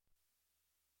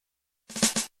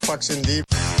Pucks in deep.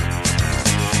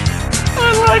 I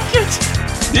like it.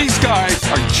 These guys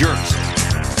are jerks.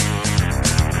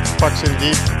 Pucks in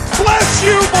deep. Bless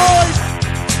you, boys!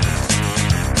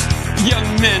 Young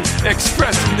men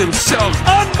expressing themselves.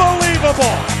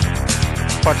 Unbelievable!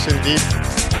 Pucks in deep.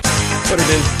 Put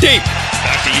it in deep.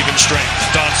 Back to even strength.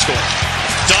 Dunn score.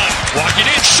 Dunn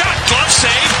walking in. Shot. Glove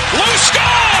save. Lou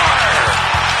score!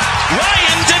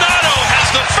 Ryan Donato has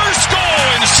the first goal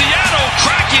in Seattle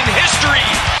Kraken history.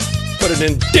 Put it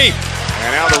in deep.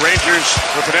 And now the Rangers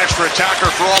with an extra attacker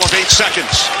for all of 8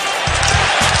 seconds.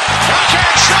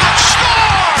 Backhand shot.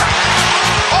 Score!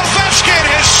 Ovechkin,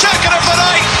 his second of the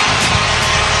night.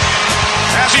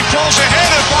 As he pulls ahead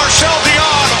of Marcel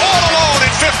Dion all alone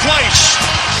in 5th place.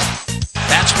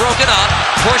 That's broken up,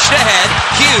 pushed ahead.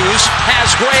 Hughes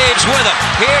has Graves with him.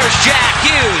 Here's Jack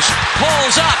Hughes.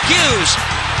 Pulls up, Hughes.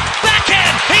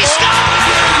 Backhand, he scored!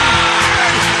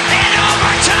 In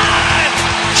overtime!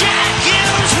 Jack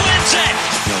Hughes wins it!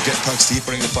 Get pucks deep,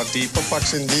 bring the puck deep. Put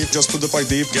pucks in deep. Just put the puck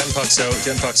deep. Getting pucks out,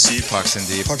 getting pucks deep. Pucks in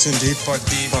deep. Pucks in deep, puck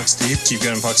deep, pucks deep. Keep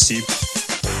getting pucks deep.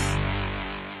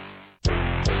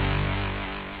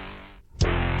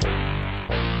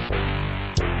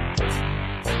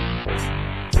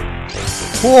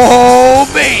 Whoa,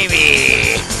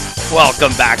 baby!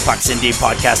 Welcome back, Pucks in Deep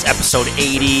Podcast. Episode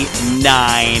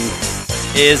 89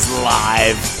 is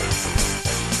live.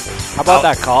 How about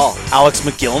that call? Alex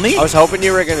McGillney? I was hoping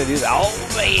you were going to do that.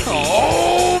 Oh, baby!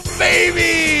 Oh,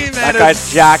 baby! That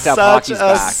guy's jacked up. Hockey's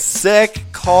Such a back. sick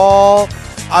call.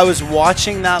 I was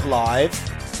watching that live,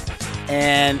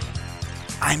 and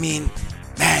I mean,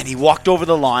 man, he walked over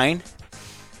the line.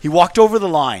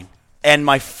 And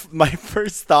my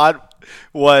first thought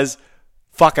was,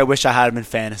 fuck, I wish I had him in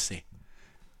fantasy.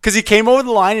 Because he came over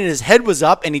the line and his head was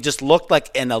up and he just looked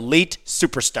like an elite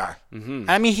superstar. Mm-hmm.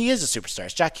 I mean, he is a superstar.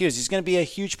 It's Jack Hughes. He's going to be a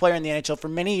huge player in the NHL for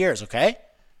many years, okay?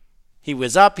 He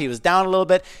was up. He was down a little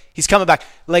bit. He's coming back.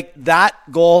 Like, that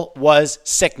goal was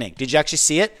sickening. Did you actually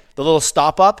see it? The little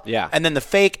stop up? Yeah. And then the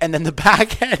fake and then the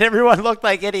backhand. Everyone looked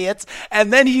like idiots.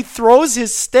 And then he throws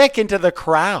his stick into the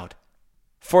crowd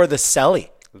for the celly.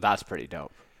 That's pretty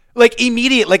dope. Like,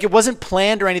 immediate, like, it wasn't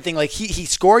planned or anything. Like, he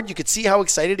scored. You could see how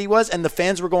excited he was, and the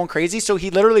fans were going crazy. So he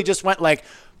literally just went like,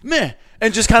 meh,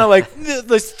 and just kind of like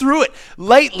threw it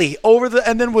lightly over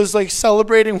and then was like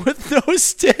celebrating with no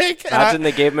stick. Imagine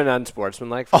they gave him an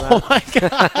unsportsmanlike for that. Oh my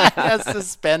God. Yeah,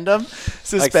 suspend him.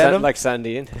 Like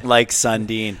Sundin. Like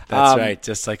Sundin. That's right.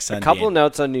 Just like Sundin. A couple of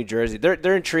notes on New Jersey.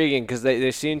 They're intriguing because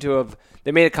they seem to have,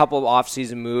 they made a couple of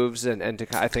off-season moves and to,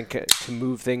 I think, to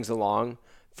move things along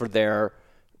for their,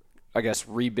 I guess,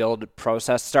 rebuild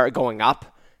process, start going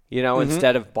up,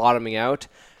 instead of bottoming out.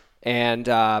 And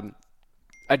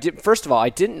first of all, I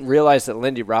didn't realize that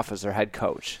Lindy Ruff was their head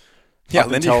coach. Yeah,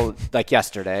 until like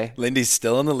yesterday. Lindy's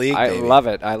still in the league, I baby. love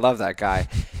it. I love that guy.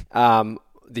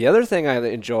 The other thing I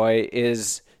enjoy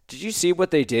is, did you see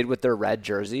what they did with their red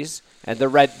jerseys? And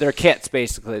their kits,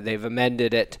 basically. They've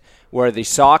amended it where the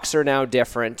socks are now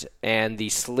different and the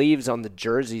sleeves on the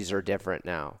jerseys are different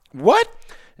now. What?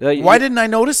 Why didn't I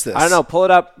notice this? I don't know. Pull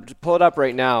it up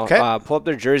right now. Okay. Pull up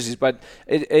their jerseys. But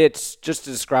it's just to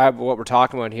describe what we're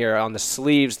talking about here. On the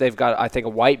sleeves, they've got, I think, a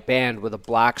white band with a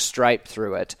black stripe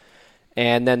through it.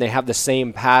 And then they have the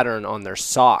same pattern on their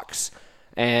socks.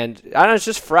 And I don't know, it's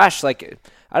just fresh. Like,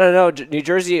 I don't know. New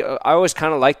Jersey, I always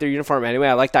kind of like their uniform anyway.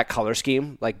 I like that color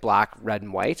scheme, like black, red,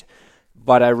 and white.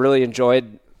 But I really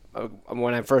enjoyed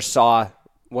when I first saw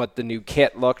what the new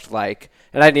kit looked like.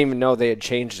 And I didn't even know they had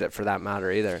changed it for that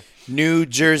matter either. New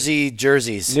Jersey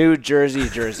jerseys. New Jersey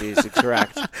jerseys,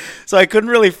 correct. So I couldn't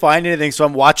really find anything, so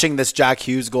I'm watching this Jack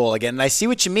Hughes goal again. And I see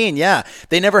what you mean, yeah.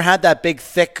 They never had that big,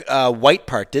 thick white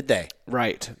part, did they?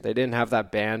 Right. They didn't have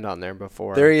that band on there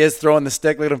before. There he is throwing the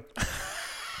stick. Look at him.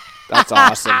 That's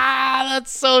awesome.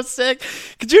 That's so sick.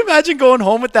 Could you imagine going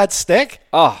home with that stick?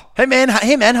 Oh. Hey, man,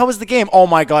 how was the game? Oh,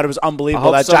 my God, it was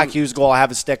unbelievable. That Jack Hughes goal, I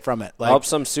have a stick from it. I hope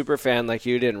some super fan like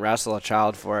you didn't wrestle a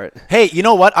child for it. Hey, you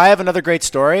know what? I have another great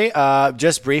story.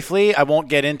 Just briefly, I won't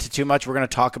get into too much. We're going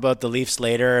to talk about the Leafs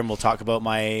later, and we'll talk about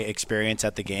my experience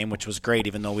at the game, which was great,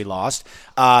 even though we lost.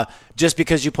 Just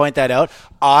because you point that out,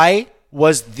 I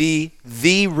was the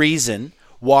reason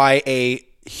why a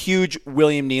huge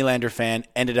William Nylander fan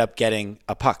ended up getting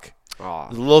a puck. Oh.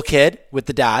 The little kid with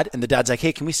the dad, and the dad's like,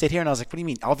 hey, can we sit here? And I was like, what do you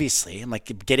mean? Obviously. I'm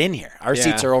like, get in here. Our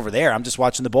seats are over there. I'm just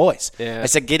watching the boys. Yeah. I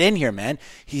said, get in here, man.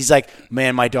 He's like,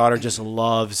 man, my daughter just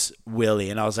loves Willie.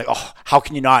 And I was like, oh, how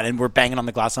can you not? And we're banging on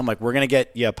the glass. I'm like, we're going to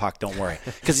get you a puck. Don't worry.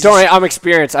 Don't worry, I'm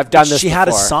experienced. I've done this She before. had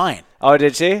a sign. Oh,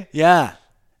 did she? Yeah.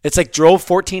 It's like drove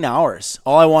 14 hours.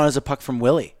 All I want is a puck from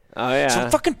Willie. Oh, yeah. So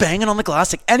I'm fucking banging on the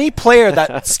glass. Like any player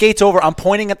that skates over, I'm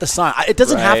pointing at the sign. It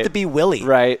doesn't have to be Willie.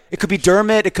 Right. It could be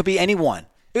Dermott. It could be anyone.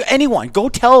 Anyone. Go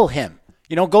tell him.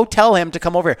 Go tell him to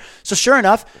come over here. So sure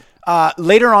enough,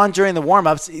 later on during the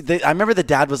warm-ups, I remember the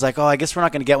dad was like, oh, I guess we're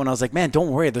not going to get one. I was like, man,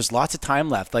 don't worry. There's lots of time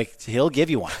left. Like, he'll give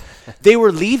you one. They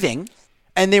were leaving,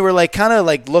 and they were like kind of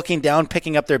like looking down,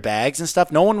 picking up their bags and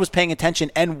stuff. No one was paying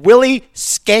attention, and Willie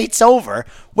skates over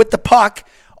with the puck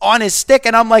on his stick,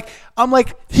 and I'm like,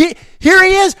 here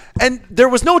he is. And there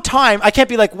was no time. I can't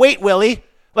be like, wait, Willie.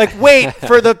 Like, wait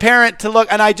for the parent to look.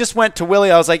 And I just went to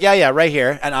Willie. I was like, yeah, right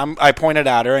here. And I pointed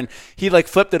at her, and he like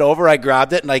flipped it over. I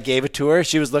grabbed it and I gave it to her.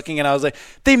 She was looking, and I was like,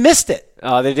 they missed it.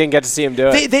 Oh, they didn't get to see him do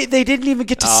it. They didn't even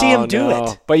get to see him do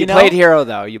it. But you played hero,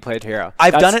 though. You played hero.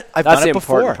 I've done it before. That's the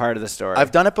important part of the story.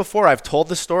 I've done it before. I've told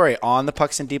the story on the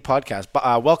Pucks and Deep podcast.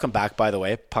 Welcome back, by the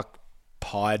way, Puck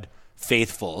Pod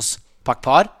faithfuls. Puck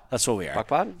Pod? That's what we are. Puck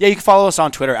Pod? Yeah, you can follow us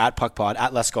on Twitter at Puck Pod,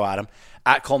 at Let's Go Adam,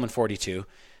 at Coleman42.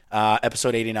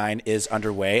 Episode 89 is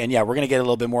underway. And yeah, we're going to get a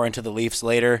little bit more into the Leafs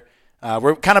later.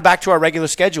 We're kind of back to our regular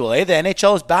schedule, eh? The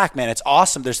NHL is back, man. It's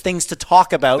awesome. There's things to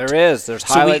talk about. There is. There's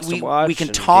highlights to watch. We can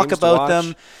talk about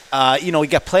them. We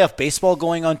got playoff baseball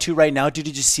going on too right now. Dude,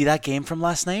 did you see that game from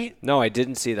last night? No, I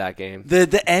didn't see that game.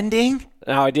 The ending?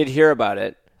 No, I did hear about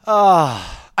it.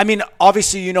 I mean,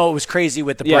 obviously, it was crazy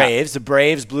with the Braves. The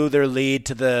Braves blew their lead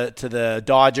to the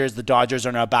Dodgers. The Dodgers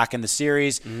are now back in the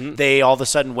series. Mm-hmm. They all of a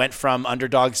sudden went from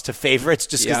underdogs to favorites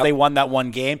just because they won that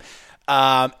one game.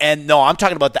 And no, I'm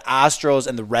talking about the Astros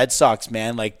and the Red Sox,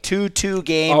 man. Like 2-2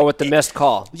 game. Oh, with the missed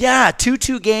call. Yeah,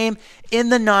 2-2 game in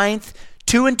the ninth.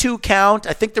 2-2 count.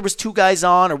 I think there was two guys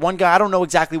on or one guy. I don't know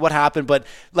exactly what happened, but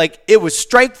like it was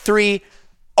strike three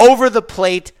over the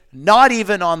plate. Not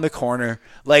even on the corner,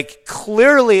 like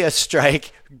clearly a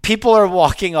strike. People are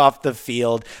walking off the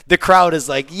field. The crowd is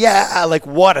like, yeah, like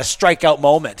what a strikeout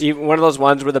moment. Even one of those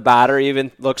ones where the batter even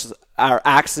looks or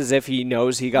acts as if he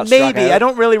knows he got struck out. Maybe. I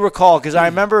don't really recall because I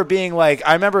remember I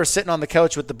remember sitting on the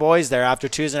couch with the boys there after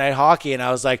Tuesday night hockey, and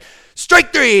I was like,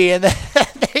 strike three, and then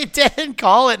they didn't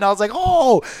call it, and I was like,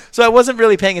 oh. So I wasn't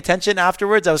really paying attention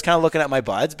afterwards. I was kind of looking at my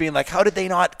buds being like, how did they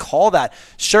not call that?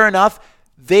 Sure enough,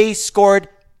 they scored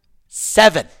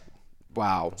 7.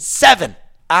 Wow. 7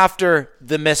 after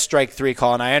the missed strike three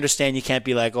call. And I understand you can't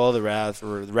be like, oh, the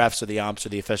refs or the umps or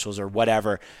the officials or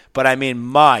whatever. But I mean,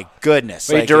 my goodness.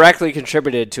 But he directly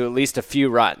contributed to at least a few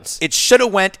runs. It should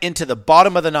have went into the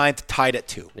bottom of the ninth, tied at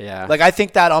 2. Yeah. Like I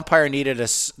think that umpire needed a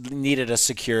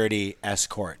security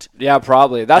escort. Yeah,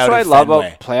 probably. That's what I love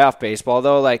about playoff baseball,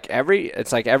 though. Like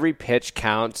every pitch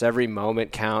counts, every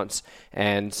moment counts.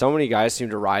 And so many guys seem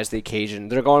to rise to the occasion.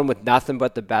 They're going with nothing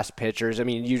but the best pitchers. I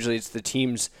mean, usually it's the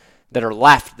teams that are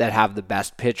left that have the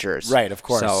best pitchers. Right, of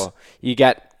course. So you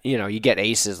get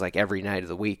aces like every night of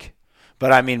the week.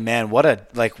 But I mean, man, what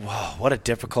a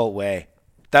difficult way.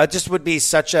 That just would be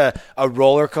such a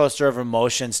roller coaster of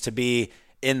emotions to be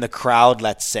in the crowd,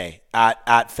 let's say,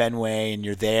 at Fenway, and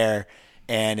you're there.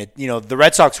 And the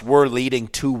Red Sox were leading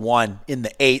 2-1 in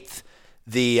the 8th.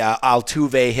 The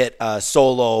Altuve hit a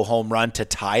solo home run to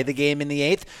tie the game in the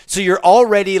 8th. So you're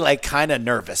already like kind of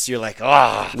nervous. You're like,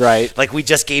 right. Like we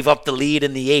just gave up the lead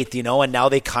in the 8th, and now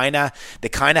they kind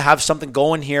of have something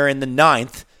going here in the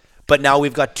 9th. But now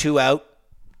we've got 2 out,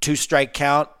 2 strike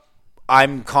count.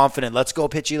 I'm confident. Let's go,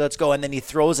 pitchy. Let's go. And then he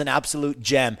throws an absolute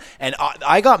gem. And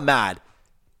I got mad.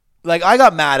 Like I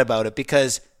got mad about it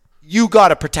because you got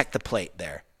to protect the plate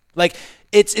there. Like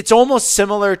it's almost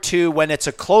similar to when it's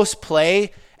a close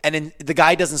play and the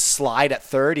guy doesn't slide at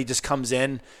third. He just comes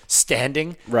in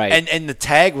standing. Right. And the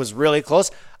tag was really close.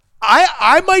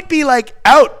 I might be like,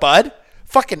 out, bud.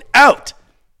 Fucking out.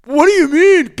 What do you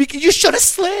mean? You should have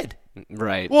slid.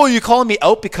 Right. Well, you calling me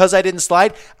out because I didn't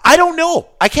slide? I don't know.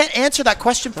 I can't answer that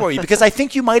question for you because I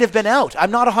think you might have been out.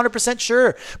 I'm not 100%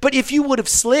 sure. But if you would have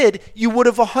slid, you would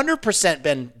have 100%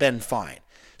 been fine.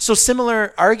 So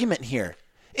similar argument here.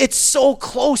 It's so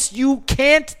close. You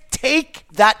can't take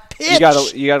that pitch.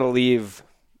 You gotta leave.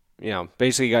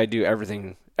 Basically, you gotta do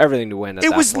everything to win.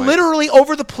 It was literally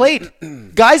over the plate.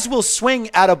 Guys will swing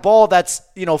at a ball that's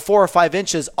 4 or 5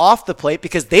 inches off the plate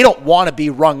because they don't want to be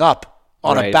rung up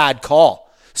on a bad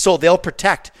call. So they'll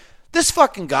protect. This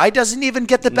fucking guy doesn't even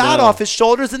get the bat off his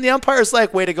shoulders, and the umpire's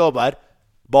like, "Way to go, bud.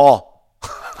 Ball."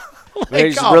 Like,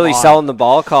 he's really selling the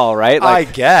ball call, right? I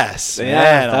guess.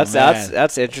 Yeah,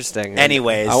 that's interesting.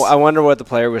 Anyways, I wonder what the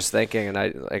player was thinking, and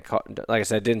I like I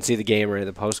said, didn't see the game or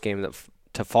the post game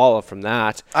to follow from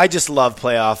that. I just love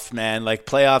playoffs, man. Like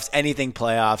playoffs, anything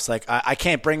playoffs. Like I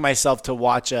can't bring myself to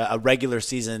watch a regular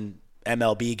season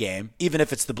MLB game, even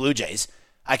if it's the Blue Jays.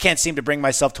 I can't seem to bring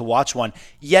myself to watch one.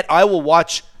 Yet I will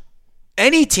watch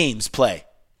any teams play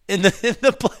in the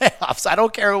playoffs. I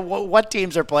don't care what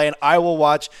teams are playing. I will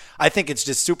watch. I think it's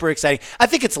just super exciting. I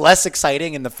think it's less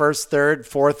exciting in the first, third,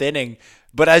 fourth inning,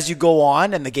 but as you go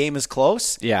on and the game is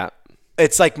close,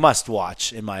 it's like must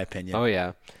watch in my opinion. Oh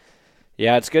yeah.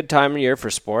 Yeah, it's a good time of year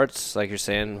for sports. Like you're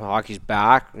saying, hockey's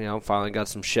back. Finally got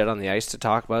some shit on the ice to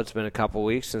talk about. It's been a couple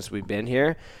weeks since we've been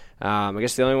here. I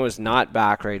guess the only one who's not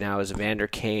back right now is Evander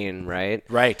Kane, right?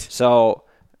 Right. So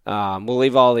we'll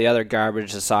leave all the other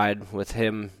garbage aside with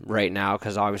him right now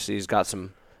because obviously he's got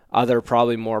some other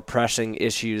probably more pressing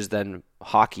issues than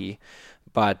hockey.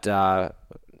 But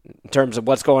in terms of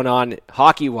what's going on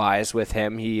hockey-wise with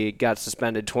him, he got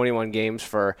suspended 21 games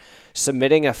for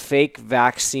submitting a fake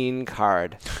vaccine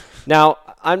card. Now,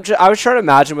 I was trying to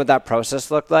imagine what that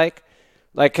process looked like.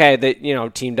 Like, hey,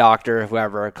 team doctor,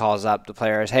 whoever calls up the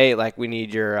players, hey, like, we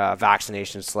need your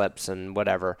vaccination slips and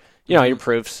whatever, your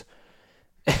proofs.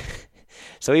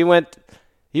 So he went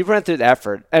through the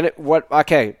effort. And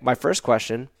my first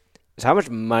question is how much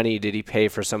money did he pay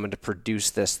for someone to produce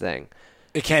this thing?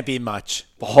 It can't be much.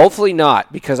 Well, hopefully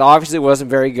not, because obviously it wasn't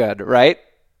very good, right?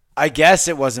 I guess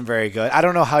it wasn't very good. I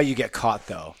don't know how you get caught,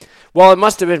 though. Well, it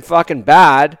must have been fucking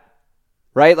bad,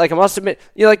 right? Like, it must have been,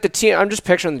 like the team, I'm just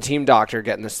picturing the team doctor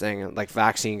getting this thing, like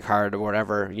vaccine card or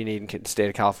whatever you need in the state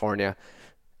of California,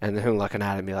 and then him looking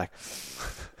at it and be like,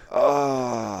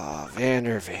 oh,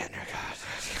 Vander,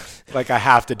 God. Like, I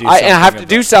have to do something. I have to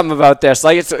do something about this.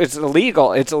 Like, it's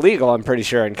illegal. It's illegal, I'm pretty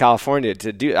sure, in California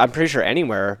to do, I'm pretty sure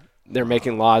anywhere they're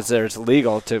making laws that it's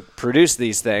illegal to produce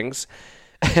these things.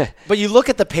 But you look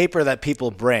at the paper that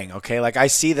people bring, okay? Like I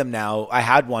see them now. I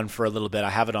had one for a little bit. I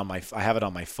have it on my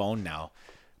phone now.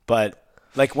 But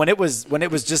like when it was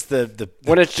just the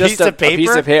when it's just a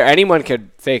piece of paper, anyone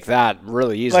could fake that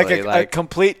really easily. Like a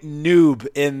complete noob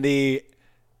in the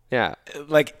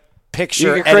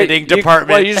picture create, editing department.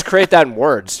 Well, you just create that in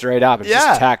Word straight up. It's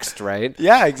just text, right?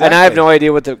 Yeah, exactly. And I have no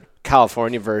idea what the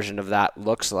California version of that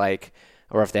looks like,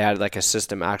 or if they had like a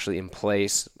system actually in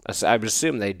place. I would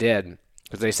assume they did.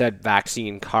 Because they said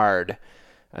vaccine card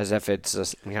as if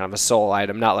it's kind of a sole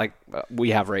item, not like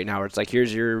we have right now where it's like,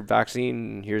 here's your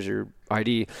vaccine, here's your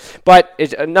ID. But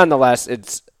nonetheless,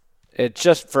 it's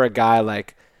just for a guy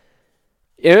like,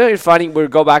 it's funny, we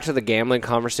go back to the gambling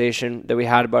conversation that we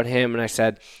had about him, and I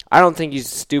said, I don't think he's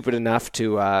stupid enough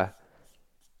to I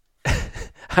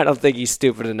don't think he's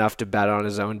stupid enough to bet on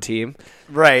his own team.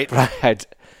 Right. Right.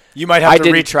 You might have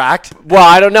to retract. Well,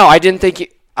 I don't know. I didn't think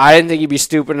he'd be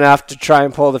stupid enough to try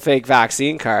and pull the fake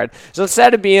vaccine card. So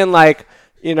instead of being like,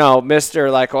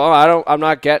 Mr. like, well, I'm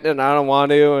not getting it and I don't want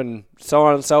to, and so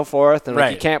on and so forth, and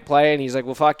like, he can't play, and he's like,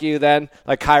 well, fuck you then,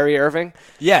 like Kyrie Irving.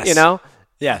 Yes.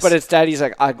 Yes. But instead he's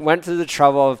like, I went through the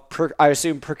trouble of, I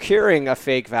assume, procuring a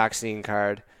fake vaccine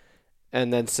card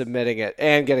and then submitting it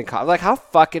and getting caught. Like, how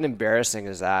fucking embarrassing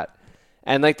is that?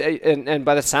 And like, and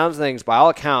by the sounds of things, by all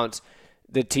accounts,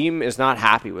 the team is not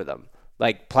happy with him.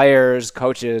 Like players,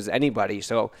 coaches, anybody.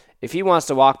 So if he wants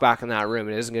to walk back in that room,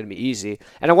 it isn't going to be easy.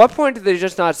 And at what point do they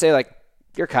just not say, like,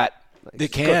 you're cut? Like, they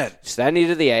can't. Send you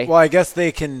to the A. Well, I guess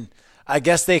they can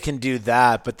do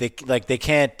that, but they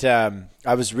can't.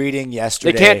 I was reading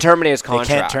yesterday. They can't terminate his contract.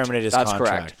 They can't terminate his contract. That's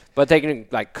correct. But they can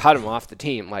like cut him off the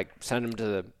team, like send him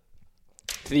to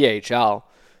the AHL.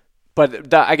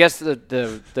 But I guess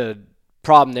the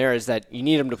problem there is that you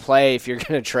need him to play if you're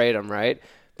going to trade him, right?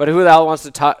 But who the hell wants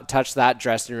to touch that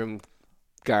dressing room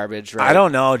garbage, right? I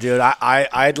don't know, dude.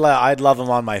 I'd love him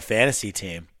on my fantasy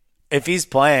team. If he's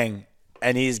playing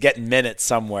and he's getting minutes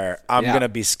somewhere, I'm going to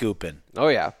be scooping. Oh,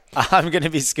 yeah. I'm going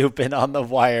to be scooping on the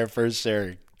wire for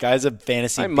sure. Guy's a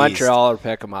fantasy beast. Montreal will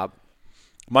pick him up.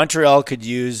 Montreal could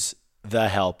use the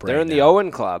help right now. They're in the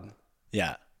Owen Club.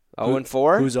 Yeah.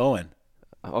 0-4? Who's Owen?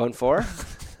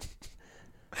 0-4?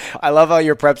 I love how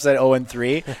your prep said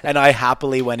 0-3, and I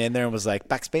happily went in there and was like,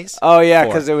 backspace? Oh, yeah,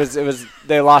 because it was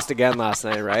they lost again last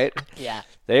night, right? Yeah.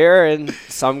 They're in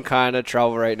some kind of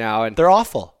trouble right now. And they're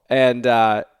awful. And,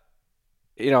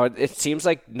 it seems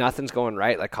like nothing's going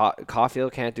right. Like,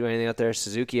 Caulfield can't do anything out there.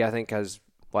 Suzuki, I think, has,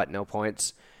 no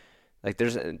points. Like,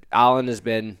 Allen has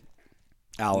been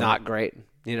not great,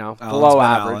 below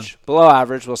average. Allen. Below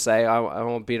average, we'll say. I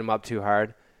won't beat him up too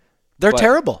hard. They're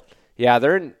terrible. Yeah,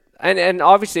 they're in. And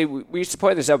obviously, we used to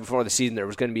point this out before the season. There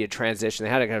was going to be a transition.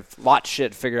 They had a lot of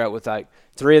shit figured out with like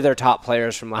 3 of their top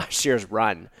players from last year's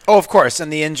run. Oh, of course,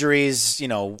 and the injuries,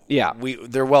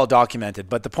 they're well documented.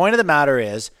 But the point of the matter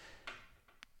is,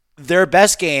 their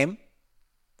best game.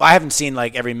 I haven't seen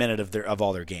like every minute of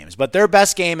all their games, but their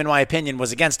best game, in my opinion,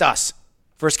 was against us,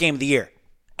 first game of the year,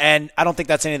 and I don't think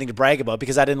that's anything to brag about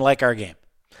because I didn't like our game.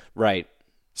 Right.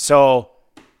 So,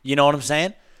 you know what I'm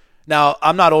saying? Now,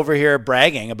 I'm not over here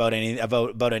bragging about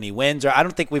any wins, or I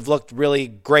don't think we've looked really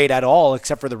great at all,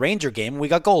 except for the Ranger game. We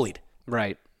got goalied.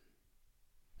 Right.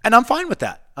 And I'm fine with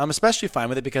that. I'm especially fine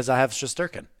with it because I have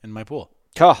Shesterkin in my pool.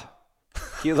 Oh,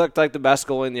 he looked like the best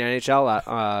goalie in the NHL.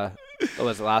 What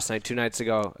was it last night? 2 nights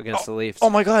ago against the Leafs. Oh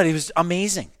my God, he was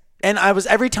amazing. And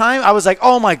every time I was like,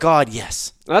 oh my God,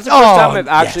 yes. That's the first time I've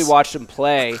actually watched him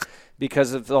play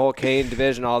because of the whole Kane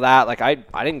division, all that. Like I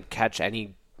didn't catch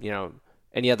any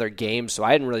other games, so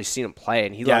I hadn't really seen him play.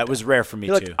 And it was rare for me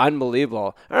too. He looked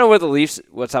unbelievable. I don't know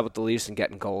what's up with the Leafs and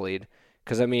getting goalied.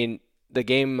 Because I mean, the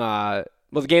game that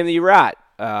you were at,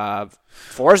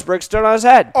 Forsberg stood on his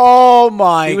head. Oh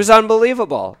my! He was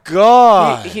unbelievable.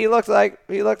 God, he looked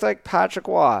like Patrick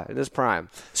Waugh in his prime.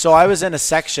 So I was in a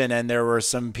section, and there were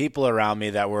some people around me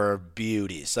that were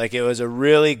beauties. Like it was a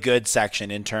really good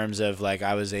section in terms of like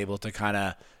I was able to kind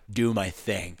of do my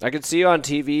thing. I could see you on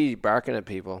TV barking at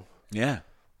people. Yeah.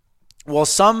 Well,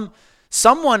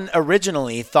 someone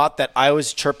originally thought that I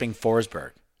was chirping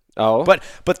Forsberg. Oh, but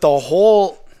the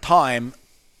whole time.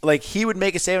 Like, he would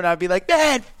make a save, and I'd be like,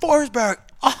 man, Forsberg.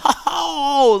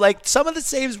 Oh, like, some of the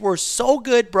saves were so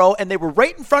good, bro, and they were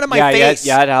right in front of my face.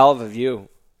 Yeah, you had a hell of a view.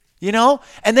 You know?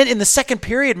 And then in the second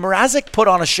period, Mrazek put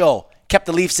on a show, kept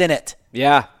the Leafs in it.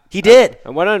 Yeah. He did.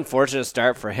 And what an unfortunate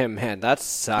start for him, man. That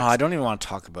sucks. Oh, I don't even want to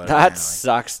talk about it. That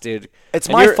sucks, dude. It's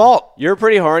my fault. You're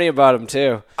pretty horny about him,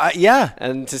 too. Yeah.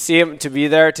 And to see him, to be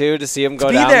there, too, to see him go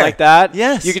down like that.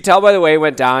 Yes. You could tell by the way he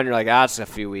went down, you're like, that's a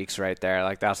few weeks right there.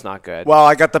 Like, that's not good. Well,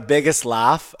 I got the biggest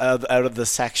laugh out of the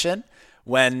section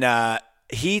when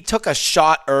he took a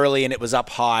shot early and it was up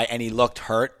high and he looked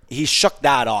hurt. He shook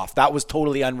that off. That was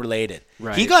totally unrelated.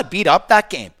 Right. He got beat up that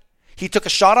game. He took a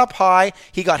shot up high.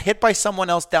 He got hit by someone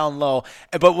else down low.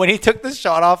 But when he took the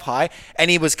shot off high and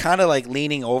he was kind of like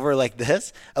leaning over like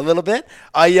this a little bit,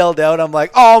 I yelled out, I'm like,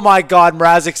 oh my God,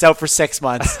 Mrazek's out for 6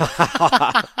 months.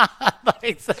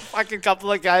 Like the fucking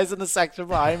couple of guys in the section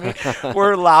behind me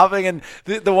were laughing. And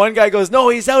the one guy goes, no,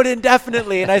 he's out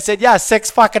indefinitely. And I said, yeah,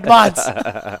 6 fucking months.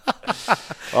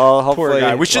 Oh, hopefully. Poor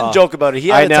guy. We shouldn't joke about it. He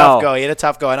had a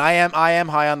tough go. And I am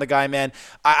high on the guy, man.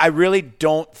 I really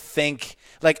don't think...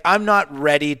 Like, I'm not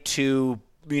ready to,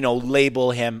 label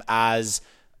him as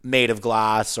made of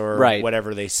glass or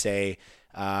whatever they say.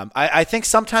 I think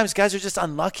sometimes guys are just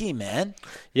unlucky, man.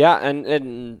 Yeah,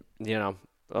 and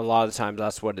a lot of the times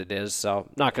that's what it is. So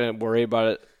not going to worry about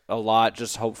it a lot.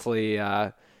 Just hopefully,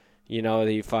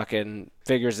 he fucking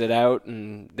figures it out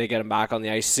and they get him back on the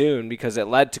ice soon, because it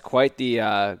led to quite the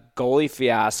goalie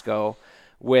fiasco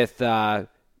with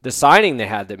the signing they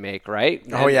had to make, right?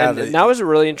 And that was a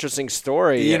really interesting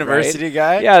story. The university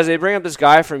guy? Yeah, as they bring up this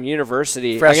guy from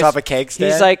university. Fresh off a cake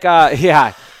stand? He's like,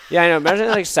 yeah, I know. Imagine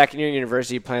like second year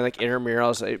university playing like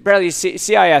intramurals. Barely CIS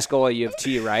goalie at U of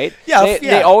T, right? Yeah,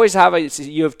 They always have a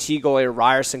U of T goalie or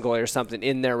Ryerson goalie or something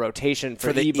in their rotation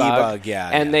for the E-Bug.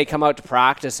 And they come out to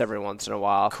practice every once in a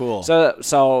while. Cool.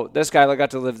 So this guy got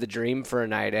to live the dream for a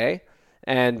night, eh?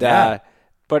 And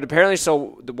but apparently,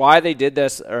 so why they did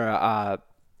this,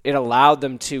 it allowed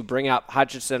them to bring up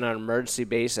Hutchinson on an emergency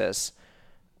basis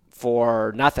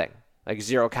for nothing, like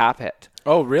zero cap hit.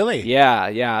 Oh, really?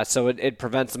 Yeah. So it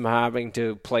prevents them having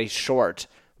to play short.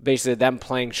 Basically, them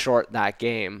playing short that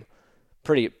game.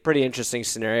 Pretty interesting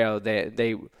scenario.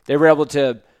 They were able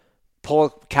to pull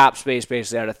cap space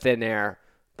basically out of thin air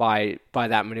by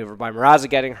that maneuver, by Mrazek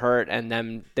getting hurt and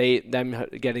them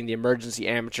getting the emergency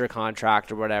amateur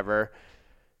contract or whatever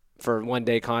for a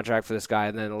 1-day contract for this guy,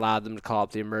 and then allowed them to call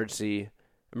up the emergency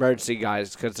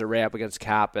guys because they're right up against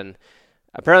cap. And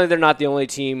apparently they're not the only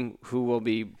team who will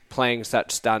be playing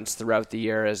such stunts throughout the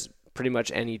year, as pretty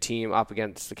much any team up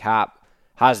against the cap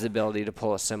has the ability to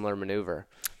pull a similar maneuver.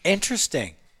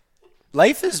 Interesting.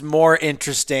 Life is more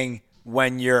interesting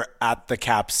when you're at the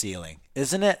cap ceiling,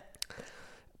 isn't it?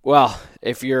 Well,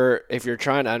 if you're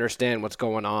trying to understand what's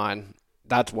going on,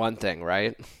 that's one thing,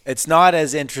 right? It's not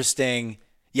as interesting.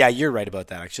 Yeah, you're right about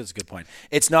that. Actually, that's a good point.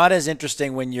 It's not as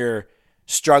interesting when you're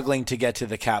struggling to get to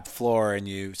the cap floor and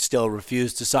you still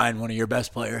refuse to sign one of your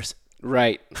best players.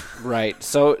 Right.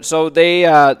 So they,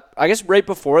 I guess right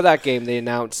before that game, they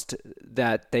announced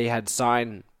that they had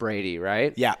signed Brady,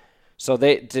 right? Yeah. So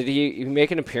did he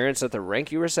make an appearance at the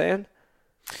rink, you were saying?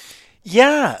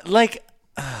 Yeah,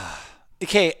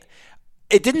 okay.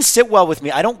 It didn't sit well with me.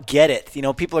 I don't get it.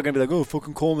 People are going to be like, oh,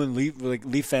 fucking Coleman,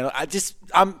 Leaf fan.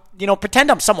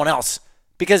 Pretend I'm someone else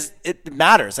because it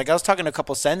matters. Like, I was talking to a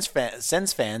couple Sens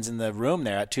fans in the room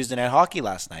there at Tuesday Night Hockey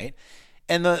last night.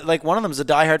 And one of them is a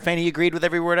diehard fan. He agreed with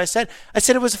every word I said. I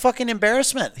said it was a fucking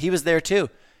embarrassment. He was there too.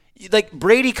 Like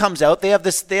Brady comes out, they have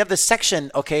this section,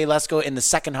 okay, let's go in the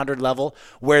second 100 level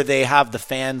where they have the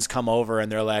fans come over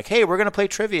and they're like, hey, we're going to play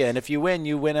trivia, and if you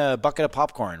win a bucket of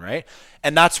popcorn, right?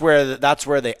 And that's where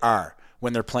they are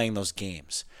when they're playing those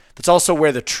games. That's also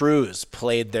where the Trues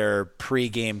played their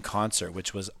pre-game concert,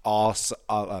 which was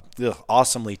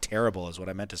awesomely terrible is what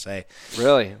I meant to say.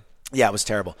 Really? Yeah, it was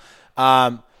terrible.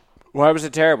 Why was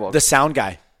it terrible? The sound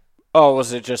guy. Oh,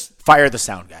 was it just... Fire the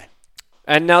sound guy.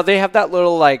 And now they have that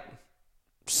little, like,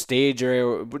 stage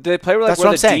area. Do they play where, like,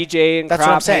 where the DJ and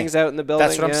crap hangs out in the building?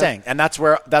 That's what I'm saying. And that's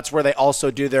where they also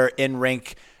do their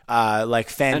in-rink like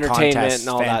fan contests, and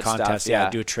all that stuff. Yeah,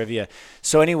 do a trivia.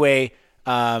 So anyway,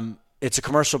 it's a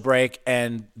commercial break,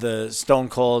 and the Stone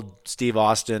Cold Steve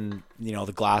Austin,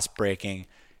 the glass breaking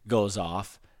goes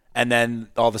off, and then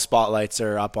all the spotlights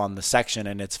are up on the section,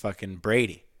 and it's fucking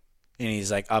Brady, and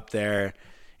he's like up there,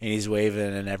 and he's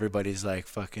waving, and everybody's like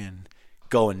fucking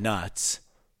going nuts.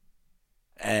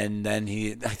 And then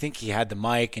I think he had the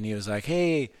mic, and he was like,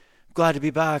 hey, glad to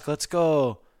be back. Let's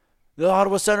go. The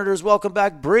Ottawa Senators welcome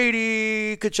back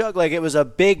Brady Tkachuk. Like, it was a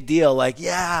big deal.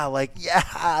 Yeah,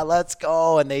 let's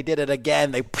go. And they did it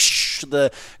again.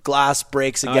 The glass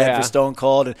breaks again for Stone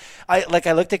Cold. And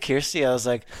I looked at Kirsty. I was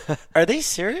like, are they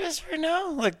serious right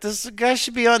now? Like, this guy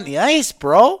should be on the ice,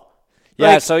 bro.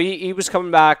 Yeah, so he was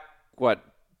coming back, what,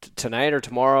 tonight or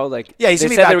tomorrow? Like, yeah, they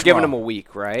said they were giving him a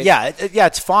week, right? Yeah,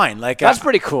 it's fine. Like, that's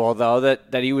pretty cool though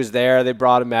that he was there. They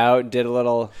brought him out and did a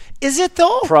little. Is it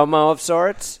though? Promo of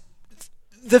sorts.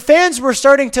 The fans were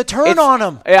starting to turn on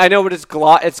him. Yeah, I know, but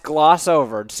it's gloss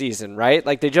over season, right?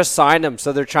 Like, they just signed him,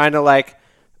 so they're trying to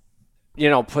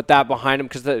put that behind him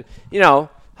because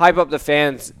hype up the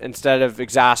fans instead of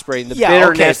exasperating the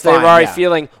bitterness they were already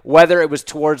feeling, whether it was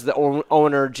towards the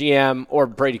owner, GM, or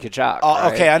Brady Tkachuk.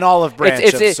 Right? Okay, an olive branch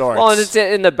of sorts. Well, and it's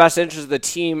in the best interest of the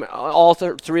team, all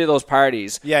three of those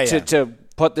parties, to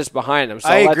put this behind them. So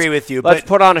I agree with you. Let's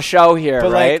put on a show here,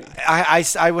 right?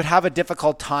 Like, I would have a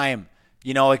difficult time,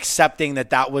 accepting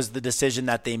that was the decision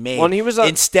that they made. When he was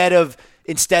instead of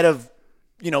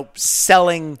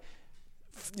selling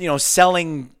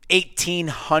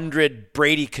 1,800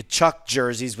 Brady Tkachuk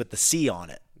jerseys with the C on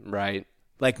it. Right.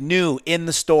 Like, new in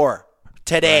the store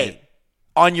today. Right.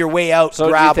 On your way out, so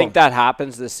grab do you think them. that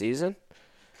happens this season?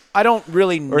 I don't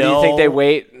really know. Or do you think they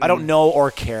wait? I don't know or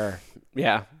care.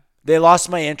 Yeah. They lost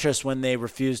my interest when they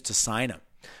refused to sign him.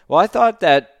 Well, I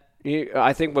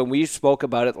think when we spoke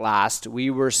about it last, we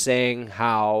were saying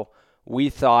how we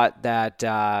thought that,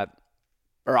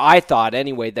 or I thought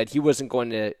anyway, that he wasn't going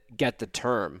to get the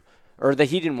term, or that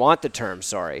he didn't want the term,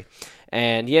 sorry.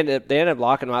 And they ended up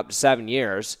locking him up to 7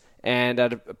 years, and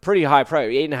at a pretty high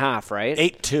price, 8.5, right?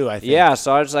 8.2, I think. Yeah,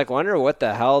 so I was like, wonder what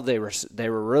the hell they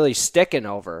were really sticking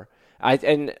over.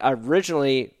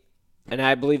 Originally, and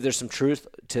I believe there's some truth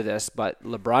to this, but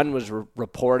LeBron was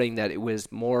reporting that it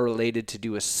was more related to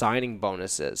do with signing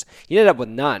bonuses. He ended up with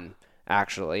none,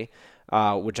 actually,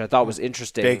 which I thought was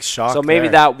interesting. Big shock. So maybe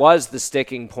that was the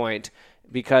sticking point,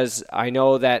 because I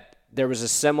know that there was a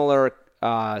similar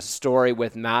story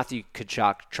with Matthew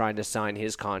Tkachuk trying to sign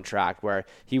his contract, where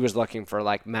he was looking for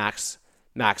like max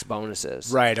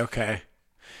bonuses. Right. Okay.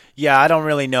 Yeah, I don't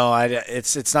really know.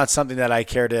 It's not something that I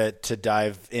care to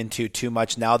dive into too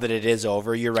much now that it is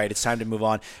over. You're right. It's time to move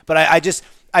on. But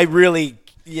I really,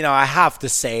 I have to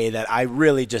say that I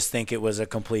really just think it was a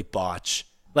complete botch.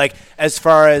 Like, as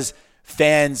far as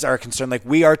fans are concerned, like,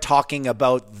 we are talking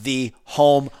about the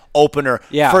home opener.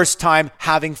 Yeah. First time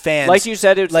having fans. Like you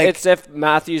said, it's if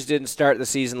Matthews didn't start the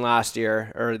season last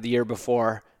year or the year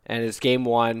before, and it's game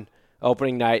one,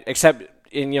 opening night, except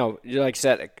like you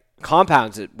said,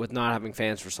 compounds it with not having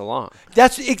fans for so long.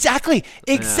 That's exactly.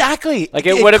 Like,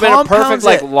 it would have been a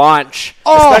perfect launch,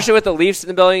 especially with the Leafs in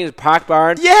the building, the packed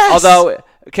barn. Yes. Although,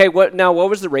 okay, what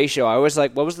was the ratio? I was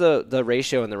like, what was the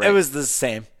ratio in the rink? It was the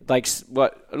same. Like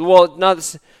what? Well,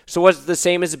 not so. Was it the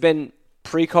same as it been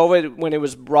pre-COVID when it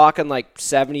was rocking like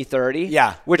 70-30?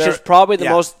 Yeah, which is probably the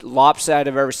most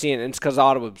lopsided I've ever seen, and it's because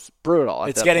Ottawa's brutal.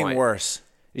 It's getting worse.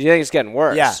 You think it's getting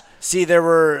worse? Yeah. See, there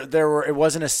were. It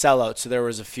wasn't a sellout, so there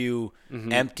was a few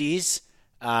empties.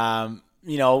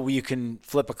 You can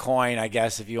flip a coin, I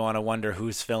guess, if you want to wonder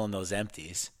who's filling those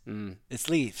empties. It's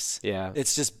Leafs. Yeah.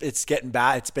 It's getting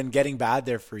bad. It's been getting bad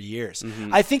there for years.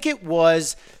 I think it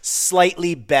was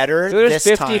slightly better this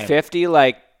time. 50-50,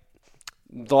 like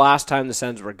the last time the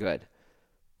Sens were good.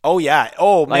 Oh, yeah.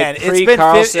 Oh, man. It's been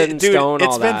Carlson, Stone,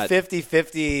 it's all been that.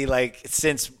 50-50, like,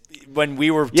 since when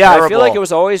we were terrible. I feel like it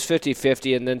was always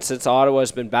 50-50, and then since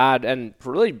Ottawa's been bad, and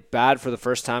really bad for the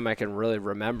first time I can really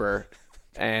remember.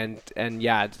 And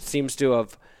yeah, it seems to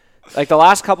have Like the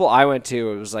last couple I went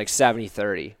to, it was like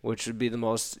 70-30, which would be the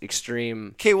most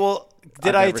extreme. Okay, well,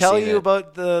 did I've I never tell seen you it.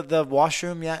 about the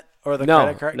washroom yet? Or the No,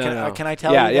 credit card? no. Can I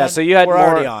tell yeah, you? Yeah, then? so you had We're more.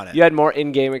 already on it. You had more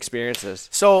in-game experiences.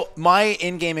 So my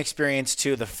in-game experience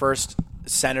to the first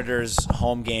Senators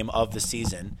home game of the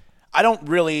season, I don't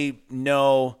really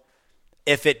know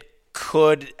if it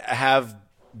could have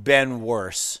been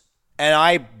worse. And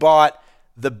I bought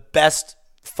the best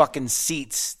fucking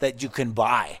seats that you can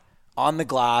buy on the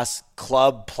glass,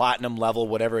 club, platinum level,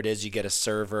 whatever it is. You get a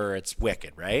server. It's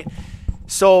wicked, right?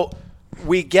 So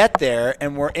we get there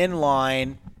and we're in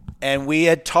line. And we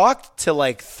had talked to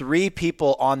like 3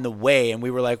 people on the way, and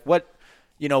we were like,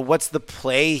 what's the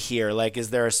play here? Like, is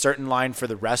there a certain line for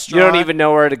the restaurant? You don't even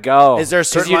know where to go. Is there a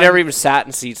certain Because you line? never even sat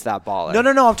in seats that baller.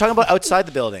 No. I'm talking about outside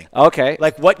the building. Okay.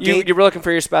 Like what you gate? were looking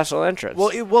for your special entrance. Well,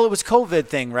 it was COVID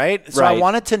thing, right? So I Right.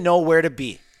 wanted to know where to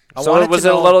be. so was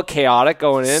it a little chaotic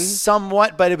going in?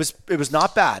 Somewhat, but it was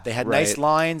not bad. They had nice Right.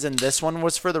 lines, and this one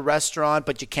was for the restaurant,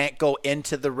 but you can't go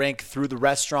into the rink through the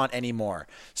restaurant anymore.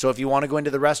 So if you want to go into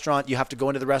the restaurant, you have to go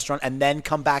into the restaurant and then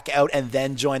come back out and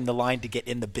then join the line to get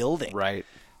in the building. Right.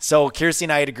 So Kirsty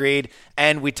and I had agreed,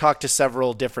 and we talked to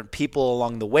several different people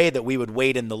along the way that we would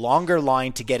wait in the longer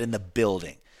line to get in the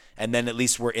building. And then at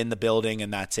least we're in the building,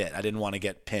 and that's it. I didn't want to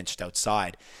get pinched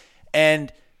outside.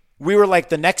 And we were like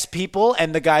the next people,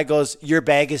 and the guy goes, "Your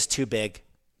bag is too big."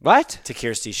 What? To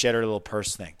Kirsty. She had her little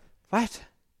purse thing. What?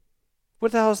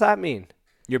 What the hell does that mean?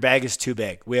 Your bag is too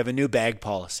big. We have a new bag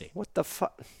policy. What the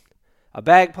fuck? A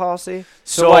bag policy?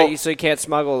 So So- what? So you can't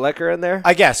smuggle liquor in there?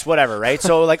 I guess, whatever, right?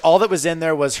 So, like, all that was in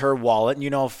there was her wallet. You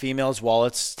know, females'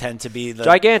 wallets tend to be the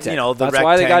Gigantic. You know, the That's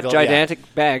why they got rectangle, yeah.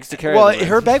 gigantic bags to carry. Well, them in.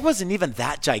 her bag wasn't even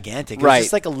that gigantic. It was Right.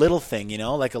 just like a little thing, you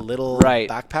know, like a little Right.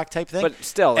 backpack type thing. But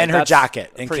still, like, and her that's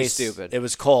jacket in pretty case stupid. it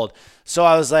was cold. So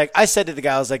I said to the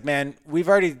guy, I was like, man, we've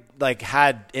already like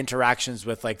had interactions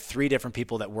with like 3 different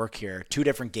people that work here, 2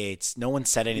 different gates. No one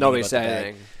said anything. Nobody about said the bag.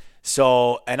 anything.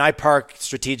 So, and I park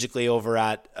strategically over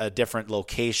at a different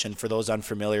location for those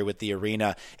unfamiliar with the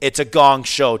arena. It's a gong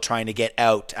show trying to get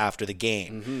out after the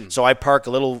game. Mm-hmm. So I park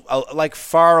a little, like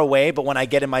far away, but when I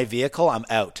get in my vehicle, I'm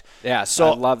out. Yeah,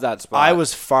 So I love that spot. I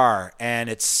was far and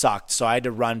it sucked. So I had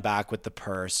to run back with the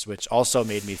purse, which also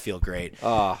made me feel great.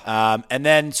 And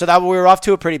then, so that we were off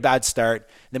to a pretty bad start.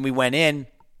 Then we went in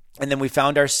and then we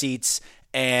found our seats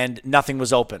and nothing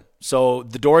was open. So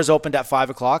the doors opened at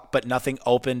 5:00, but nothing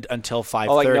opened until 5:30.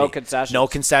 Oh, like no concessions? No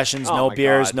concessions, Oh no my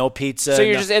beers, God. no pizza. So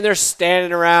you're no- just in there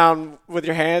standing around with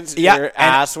your hands in your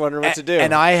ass, wondering what to do.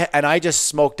 And I just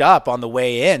smoked up on the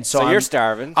way in. So you're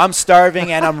starving. I'm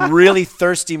starving, and I'm really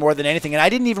thirsty more than anything. And I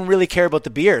didn't even really care about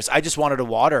the beers. I just wanted a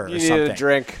water or You something. needed a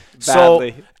drink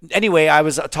badly. So anyway, I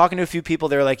was talking to a few people.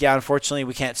 They were like, "Yeah, unfortunately,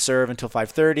 we can't serve until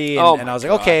 5:30." Oh And my I was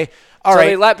like, God. "Okay, all so right."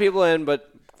 they let people in, but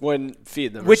wouldn't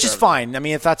feed them. or Which is serve them. fine. I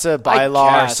mean, if that's a bylaw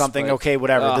or guess, something, but- okay,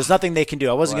 whatever. Ugh. There's nothing they can do.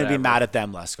 I wasn't going to be Whatever. mad at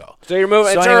them. Let's go. So you're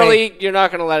moving. So It's anyway- early. You're not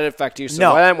going to let it affect you. So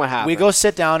No. then what happened? We go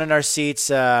sit down in our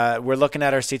seats. We're looking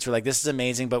at our seats. We're like, this is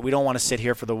amazing, but we don't want to sit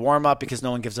here for the warm up because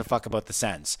no one gives a fuck about the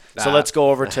Sens. So let's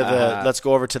go over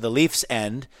to the Leafs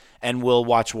end and we'll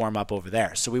watch warm up over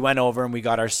there. So we went over and we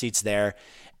got our seats there,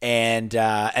 and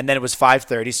then it was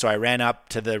 5:30. So I ran up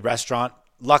to the restaurant.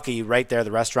 Lucky, right there, the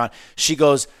restaurant. She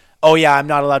goes, "Oh yeah, I'm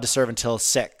not allowed to serve until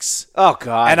 6." Oh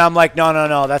God. And I'm like,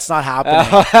 no, that's not happening.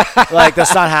 Like,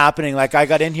 that's not happening. Like, I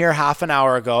got in here half an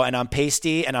hour ago, and I'm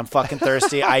pasty, and I'm fucking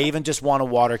thirsty. I even just want a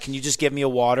water. Can you just give me a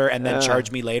water and then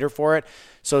charge me later for it?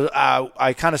 So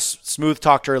I kind of smooth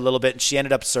talked her a little bit, and she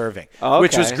ended up serving,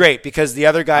 which was Okay. great because the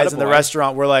other guys in the Attaboy.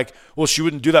 restaurant were like, well, she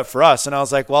wouldn't do that for us. And I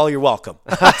was like, well, you're welcome.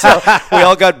 So we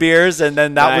all got beers, and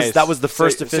then that was the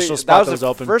first official spot that was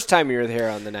open. First time you were here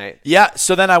on the night. Yeah,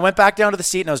 so then I went back down to the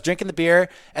seat and I was drinking the beer,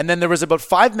 and then there was about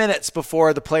 5 minutes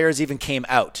before the players even came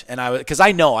out, and because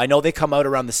I know they come out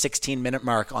around the 16-minute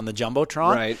mark on the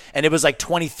jumbotron, Right. And it was like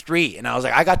 23, and I was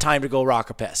like, I got time to go rock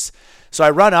a piss. So I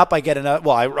run up, I get another.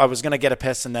 Well, I was gonna get a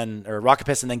piss or rock a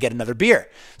piss and then get another beer.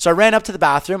 So I ran up to the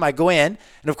bathroom. I go in,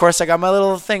 and of course I got my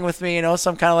little thing with me, so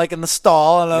I'm kind of like in the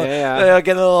stall, and I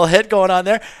get a little hit going on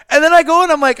there. And then I go and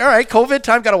I'm like, all right, COVID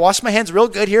time, got to wash my hands real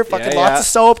good here. Fucking lots of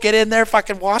soap. Get in there,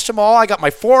 fucking wash them all. I got my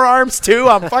forearms too.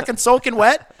 I'm fucking soaking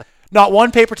wet. Not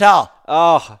one paper towel.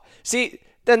 Oh, see,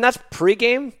 then that's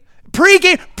pregame.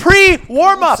 Pre-game,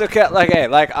 pre-warm-up. So, okay,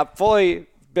 like I've fully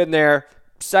been there.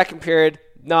 Second period,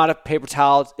 not a paper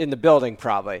towel in the building,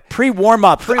 probably.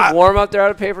 Pre-warm-up. Pre-warm-up, they're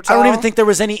out of paper I towel. don't even think there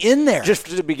was any in there. Just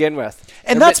to begin with.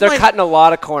 And they're cutting a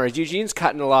lot of corners. Eugene's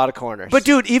cutting a lot of corners. But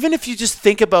dude, even if you just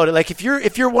think about it, like if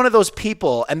you're one of those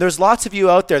people, and there's lots of you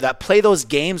out there that play those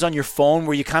games on your phone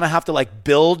where you kind of have to like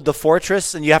build the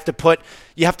fortress, and you have to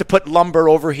put lumber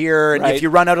over here, and if you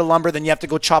run out of lumber, then you have to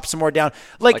go chop some more down.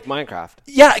 Like Minecraft.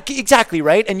 Yeah, exactly,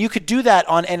 right? And you could do that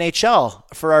on NHL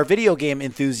for our video game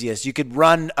enthusiasts. You could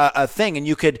run a thing, and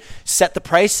you could set the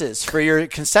prices for your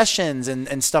concessions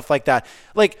and stuff like that.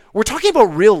 Like, we're talking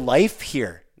about real life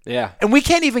here. Yeah. And we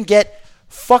can't even get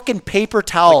fucking paper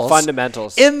towels. Like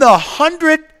fundamentals. In the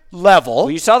 100 level.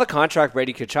 Well, you saw the contract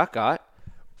Brady Tkachuk got.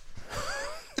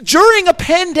 During a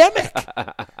pandemic.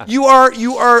 You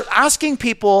are asking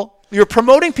people, you're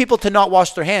promoting people to not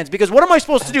wash their hands, because what am I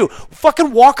supposed to do?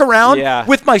 Fucking walk around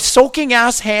with my soaking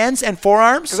ass hands and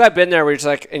forearms? Because I've been there where it's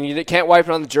like, and you can't wipe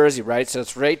it on the jersey, right? So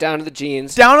it's right down to the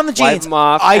jeans. Down on the jeans. Wipe them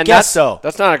off. I guess so.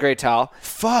 That's not a great towel.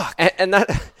 Fuck. And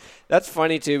that's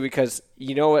funny too, because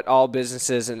you know what all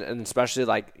businesses and especially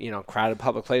like, you know, crowded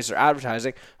public places are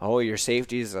advertising. Oh, your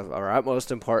safety is of our utmost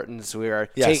importance. We are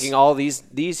taking all these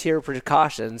here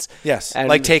precautions. Yes, and,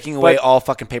 like taking away all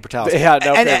fucking paper towels. Yeah,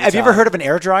 no. And have you ever heard of an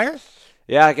air dryer?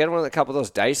 Yeah, I get a couple of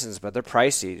those Dysons, but they're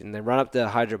pricey and they run up the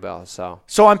hydro bill. So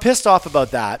I'm pissed off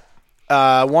about that.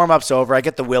 Warm-up's over. I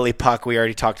get the Willy puck. We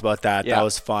already talked about that. Yeah. That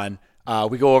was fun.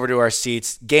 We go over to our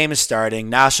seats. Game is starting.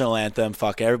 National anthem.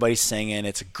 Fuck, everybody's singing.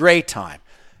 It's a great time.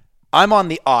 I'm on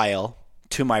the aisle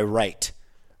to my right.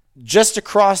 Just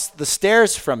across the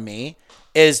stairs from me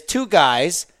is two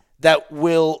guys that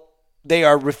they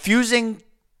are refusing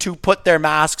to put their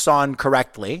masks on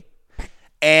correctly,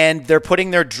 and they're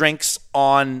putting their drinks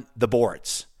on the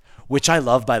boards, which I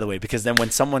love, by the way, because then when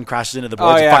someone crashes into the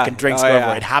boards, the fucking drinks go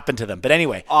over. It happened to them. But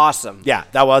anyway. Awesome. Yeah,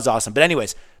 that was awesome. But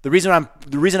anyways, the reason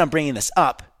I'm bringing this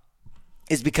up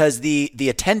is because the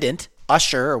attendant,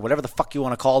 usher, or whatever the fuck you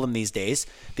want to call them these days,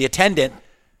 the attendant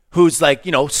who's like,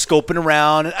 you know, scoping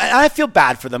around, and I feel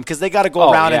bad for them because they got to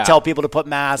go around and tell people to put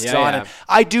masks on. And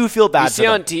I do feel bad for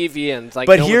them. You see on TV and it's like,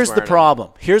 but here's the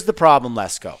problem. Here's the problem,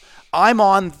 Lesko. I'm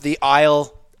on the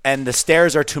aisle and the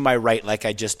stairs are to my right, like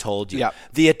I just told you. Yep.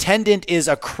 The attendant is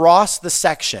across the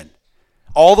section,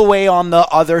 all the way on the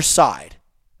other side,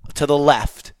 to the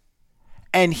left.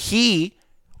 And he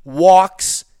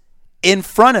walks in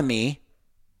front of me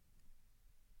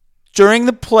during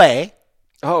the play.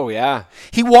 Oh, yeah.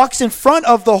 He walks in front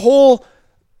of the whole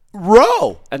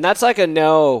row. And that's like a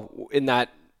no in that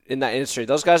industry.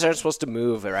 Those guys aren't supposed to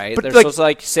move, right? But they're like, supposed to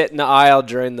like sit in the aisle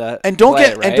during the and don't play,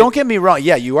 get right? and don't get me wrong.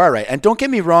 Yeah, you are right. And don't get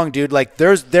me wrong, dude. Like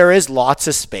there is lots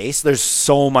of space. There's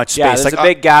so much space. Yeah, there's like a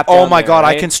big gap. Oh my there, god,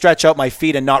 right? I can stretch out my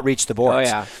feet and not reach the boards.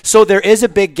 Oh yeah. So there is a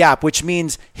big gap, which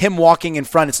means him walking in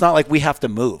front. It's not like we have to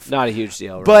move. Not a huge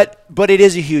deal, right? But it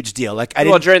is a huge deal. Like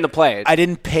during the play, I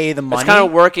didn't pay the money. It's kind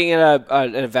of working in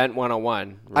an event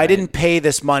 101. Right? I didn't pay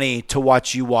this money to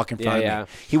watch you walk in front of me. Yeah.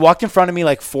 He walked in front of me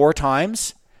like 4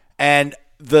 times, and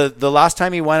the last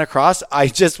time he went across, I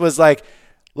just was like,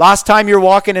 last time you're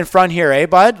walking in front here, eh,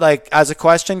 bud? Like, as a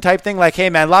question type thing, like, hey,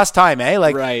 man, last time, eh?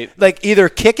 Like, right. Like either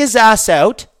kick his ass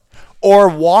out or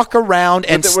walk around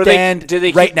and stand did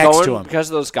they right keep next going to him. because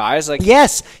of those guys? Like,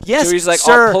 yes, so he's like,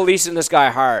 sir. Policing this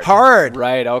guy hard.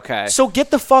 Right, okay. So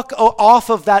get the fuck off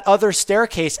of that other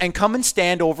staircase and come and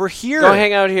stand over here. Go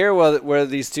hang out here where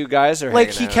these two guys are like,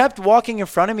 hanging he out. kept walking in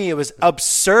front of me. It was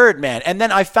absurd, man. And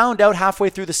then I found out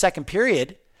halfway through the second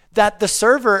period that the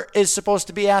server is supposed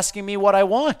to be asking me what I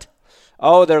want.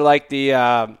 Oh, they're like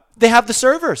the... They have the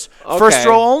servers. Okay. First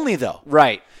row only, though.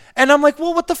 Right. And I'm like,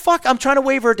 well, what the fuck? I'm trying to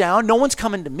wave her down. No one's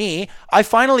coming to me. I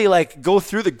finally go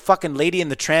through the fucking Lady in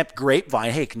the Tramp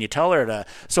grapevine. Hey, can you tell her to?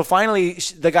 So finally,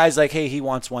 the guy's like, hey, he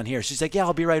wants one here. She's like, yeah,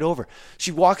 I'll be right over.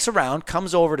 She walks around,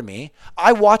 comes over to me.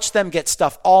 I watch them get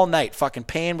stuff all night, fucking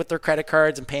paying with their credit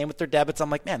cards and paying with their debits. I'm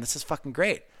like, man, this is fucking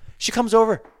great. She comes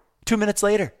over 2 minutes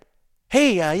later.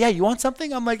 Hey, yeah, you want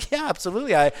something? I'm like, yeah,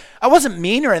 absolutely. I wasn't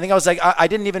mean or anything. I was like, I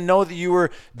didn't even know that you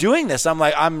were doing this. I'm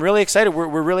like, I'm really excited.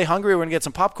 We're really hungry. We're going to get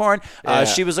some popcorn. Yeah.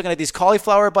 She was looking at these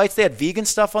cauliflower bites. They had vegan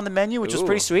stuff on the menu, which was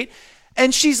pretty sweet.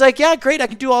 And she's like, yeah, great. I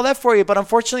can do all that for you. But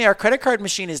unfortunately, our credit card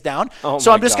machine is down.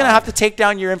 So I'm just going to have to take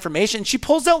down your information. She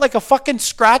pulls out like a fucking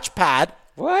scratch pad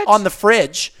on the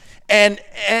fridge and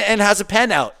has a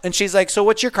pen out. And she's like, so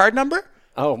what's your card number?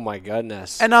 Oh, my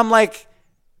goodness. And I'm like,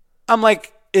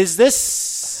 is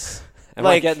this Am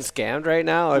I getting scammed right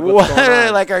now? Like, what?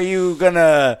 Like, are you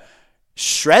gonna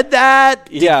shred that?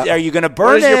 Are you going to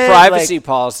burn it? What is your privacy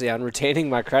policy on retaining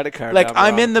my credit card Like, number?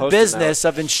 I'm in the business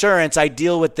of insurance. I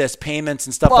deal with this payments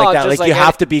and stuff like that. Like you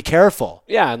have to be careful.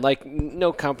 Yeah, and like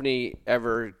no company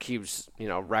ever keeps,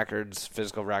 records,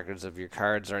 physical records of your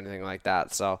cards or anything like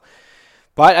that. So,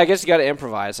 but I guess you got to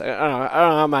improvise. I don't know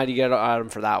how mad you get at him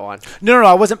for that one. No,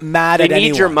 I wasn't mad at anyone. They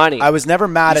need your money. I was never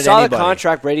mad at anybody. You anybody. saw the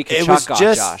contract Brady Kachuk got,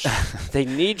 Josh. They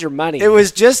need your money. It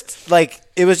was just like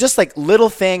little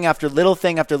thing after little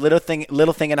thing after little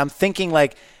thing, and I'm thinking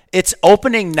like it's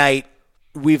opening night.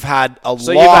 We've had a lot.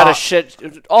 So you've had a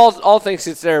shit. All things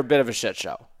considered, a bit of a shit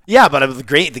show. Yeah, but it was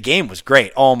great. The game was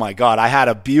great. Oh my god, I had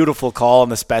a beautiful call on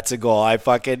the Spezza goal. I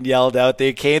fucking yelled out.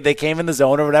 They came in the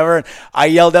zone or whatever, and I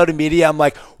yelled out immediately. I'm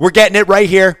like, "We're getting it right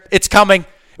here. It's coming.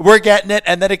 We're getting it."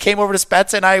 And then it came over to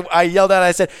Spezza, and I yelled out.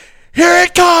 I said, "Here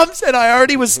it comes!" And I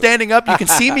already was standing up. You can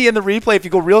see me in the replay if you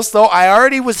go real slow. I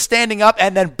already was standing up,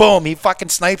 and then boom, he fucking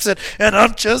snipes it, and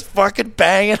I'm just fucking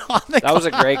banging on the glass. That was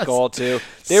a great goal too.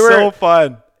 They were so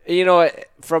fun.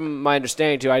 From my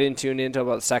understanding too, I didn't tune in until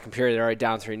about the second period. They're already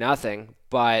down 3-0,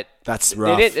 but that's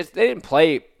rough. They didn't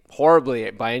play horribly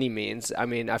by any means. I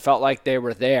mean, I felt like they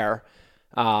were there.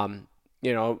 They got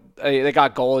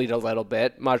goalied a little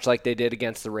bit, much like they did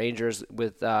against the Rangers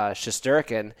with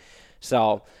Shesterkin.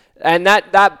 So, and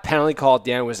that penalty call at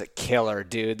the end was a killer,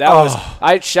 dude.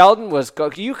 Sheldon was.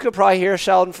 You could probably hear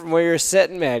Sheldon from where you're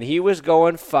sitting, man. He was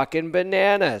going fucking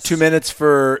bananas. 2 minutes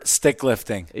for stick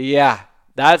lifting. Yeah.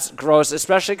 That's gross,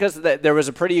 especially because there was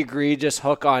a pretty egregious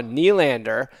hook on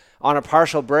Nylander on a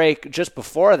partial break just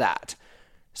before that.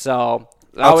 So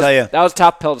that was a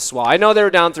tough pill to swallow. I know they were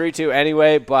down 3-2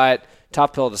 anyway, but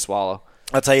tough pill to swallow.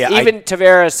 I'll tell you. Even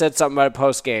Tavares said something about it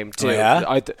post-game, too. Oh,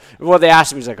 yeah? They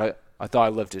asked him, he's like, I thought I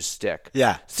lifted his stick.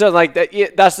 Yeah. So, like,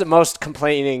 that's the most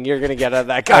complaining you're going to get out of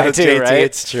that guy, too, JT, right?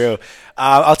 It's true.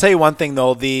 I'll tell you one thing,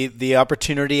 though. The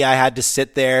opportunity I had to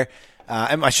sit there,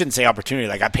 and I shouldn't say opportunity,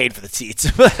 like I paid for the seats.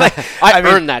 I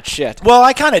earned that shit. Well,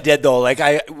 I kind of did, though. Like,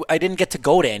 I didn't get to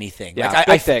go to anything. Yeah,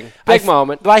 like, big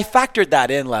moment. But I factored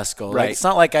that in, Lesko. Right. Like, it's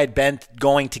not like I'd been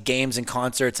going to games and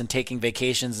concerts and taking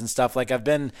vacations and stuff. Like, I've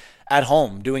been at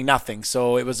home doing nothing.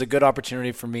 So it was a good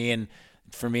opportunity for me and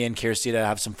Kirsty to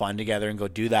have some fun together and go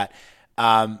do that.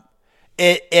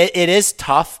 It is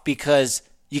tough because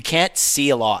you can't see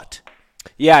a lot.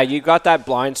 Yeah, you got that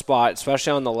blind spot,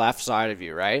 especially on the left side of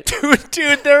you, right?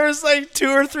 Dude, there was like 2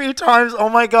 or 3 times, oh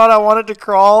my God, I wanted to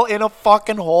crawl in a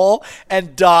fucking hole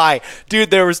and die. Dude,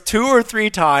 there was 2 or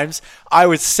 3 times I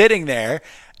was sitting there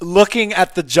looking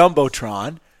at the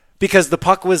Jumbotron because the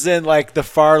puck was in like the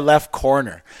far left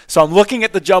corner. So I'm looking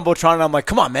at the Jumbotron and I'm like,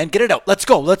 come on, man, get it out. Let's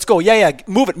go. Yeah,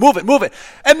 move it.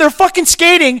 And they're fucking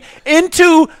skating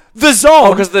into the zone.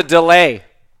 Oh, because the delay.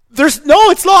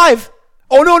 It's live.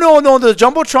 Oh, no. The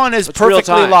Jumbotron is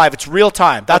perfectly live. It's real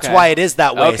time. That's why it is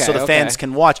that way, so the fans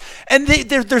can watch. And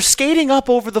they're skating up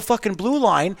over the fucking blue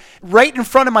line right in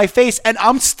front of my face, and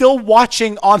I'm still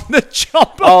watching on the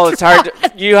Jumbotron. Oh, it's hard.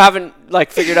 You haven't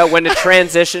figured out when to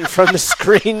transition from the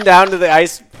screen down to the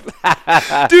ice.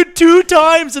 Dude, 2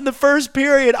 times in the first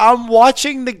period, I'm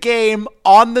watching the game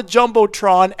on the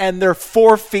Jumbotron, and they're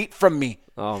 4 feet from me.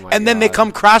 Oh my and then they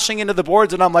come crashing into the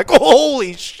boards, and I'm like,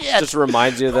 holy shit. Just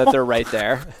reminds you that they're right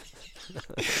there.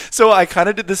 So I kind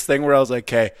of did this thing where I was like,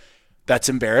 okay, that's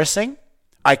embarrassing.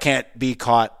 I can't be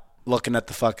caught looking at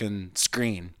the fucking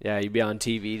screen. Yeah, you'd be on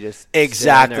TV just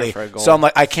exactly. There for a goal. So I'm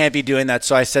like, I can't be doing that.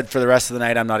 So I said for the rest of the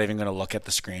night, I'm not even going to look at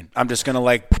the screen. I'm just going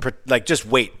to just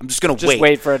wait. I'm just going to wait.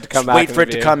 Wait for it to come back. Wait for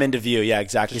it to come into view. Yeah,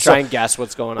 exactly. Just try and guess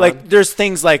what's going on. Like there's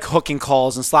things like hooking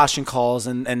calls and slashing calls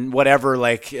and whatever,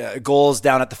 goals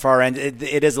down at the far end.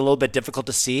 It is a little bit difficult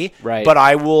to see. Right. But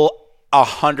I will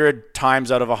 100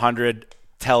 times out of 100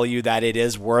 tell you that it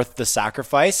is worth the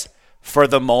sacrifice for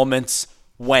the moments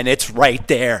when it's right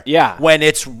there. Yeah. When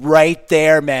it's right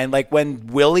there, man. Like when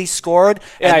Willie scored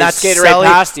and that skated right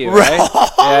past you, right?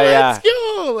 Yeah. Let's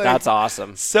go. That's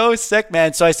awesome. So sick,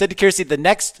 man. So I said to Kirsty, the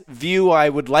next view I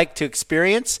would like to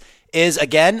experience is,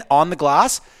 again, on the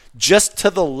glass, just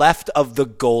to the left of the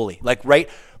goalie. Like right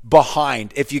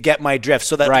behind, if you get my drift.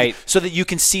 So that you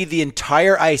can see the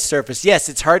entire ice surface. Yes,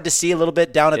 it's hard to see a little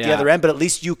bit down at the other end, but at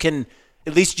least you can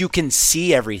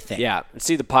see everything. Yeah, and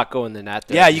see the puck go in the net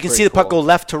there. Yeah, you can see the puck go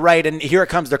left to right, and here it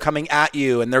comes. They're coming at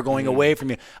you, and they're going away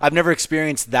from you. I've never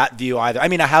experienced that view either. I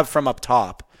mean, I have from up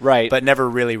top, right, but never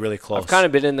really, really close. I've kind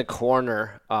of been in the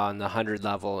corner on the 100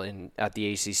 level at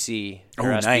the ACC or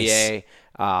SBA.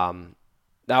 Nice.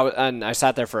 And I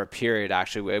sat there for a period,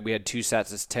 actually. We had 2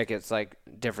 sets of tickets, like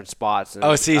different spots. And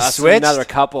so you switched? Another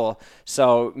couple.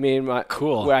 So me and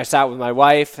I sat with my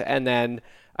wife, and then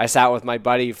I sat with my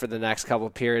buddy for the next couple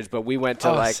of periods, but we went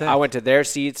to sick. I went to their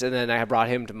seats, and then I brought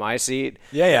him to my seat.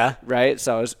 Yeah. Right?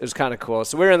 So it was kind of cool.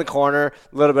 So we were in the corner,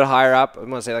 a little bit higher up. I'm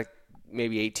going to say like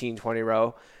maybe 18, 20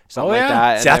 row, something like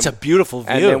that. See, that's a beautiful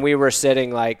view. And then we were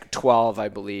sitting like 12, I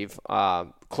believe,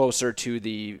 closer to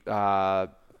the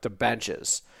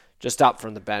benches, just up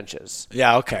from the benches.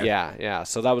 Yeah, okay. Yeah.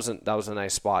 So that was a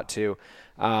nice spot too.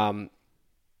 That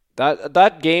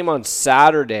game on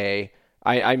Saturday,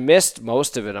 I missed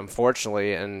most of it,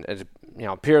 unfortunately, and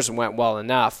Pearson went well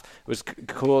enough. It was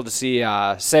cool to see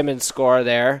Simmons score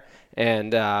there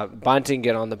and Bunting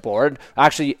get on the board.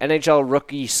 Actually, NHL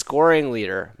rookie scoring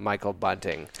leader Michael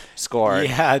Bunting scored.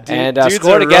 Yeah, dude, and dude's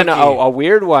scored a again rookie. a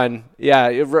weird one. Yeah,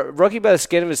 rookie by the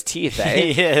skin of his teeth.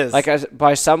 Eh? He is. Like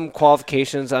by some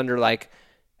qualifications under like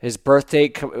his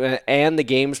birthday and the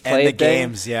games played. And the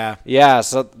games, yeah. Yeah,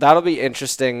 so that'll be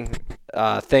interesting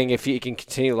thing if he can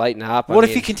continue lighting up. What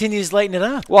if he continues lighting it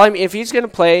up? Well, I mean, if he's going to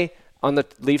play on the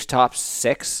Leafs top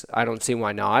 6, I don't see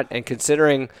why not. And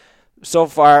considering so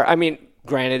far, I mean,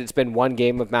 granted, it's been one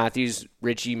game of Matthews,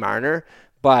 Ritchie, Marner,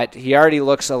 but he already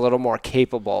looks a little more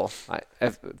capable,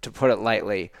 to put it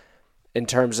lightly, in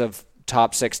terms of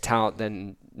top 6 talent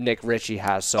than Nick Ritchie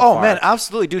has so far. Oh, man,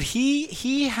 absolutely. Dude,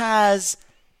 he has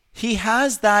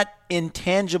that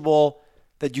intangible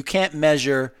that you can't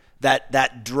measure,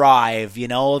 that drive,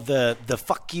 the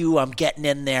fuck you, I'm getting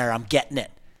in there, I'm getting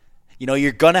it.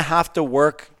 You're going to have to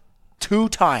work 2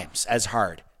 times as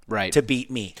hard to beat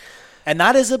me. And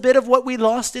that is a bit of what we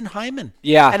lost in Hyman.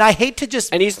 Yeah. And I hate to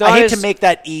to make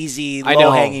that easy,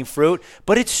 low-hanging fruit,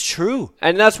 but it's true.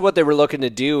 And that's what they were looking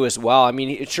to do as well. I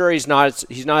mean, sure, he's not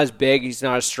as big, he's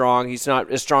not as strong, he's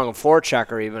not as strong a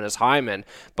forechecker even as Hyman.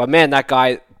 But, man, that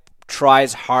guy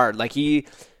tries hard. Like,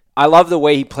 I love the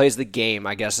way he plays the game,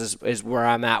 I guess, is where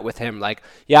I'm at with him. Like,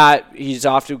 yeah, he's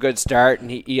off to a good start, and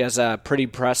he has pretty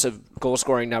impressive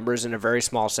goal-scoring numbers in a very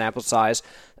small sample size.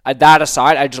 That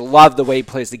aside, I just love the way he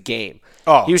plays the game.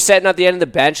 Oh. He was sitting at the end of the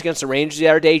bench against the Rangers the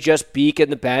other day, just beaking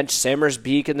the bench, Simmers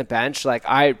beaking the bench. Like,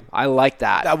 I like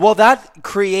that. Well, that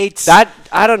creates that,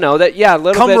 I don't know, that, yeah, a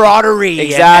little camaraderie. bit.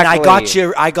 Exactly.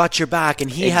 And I got your back,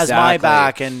 and he has my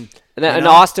back. And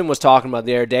Austin was talking about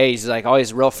the other day. He's like, oh,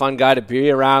 he's a real fun guy to be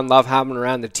around. Love having him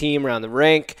around the team, around the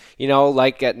rink.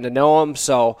 Like getting to know him.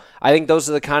 So I think those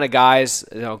are the kind of guys,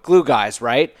 glue guys,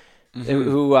 right?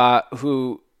 Mm-hmm.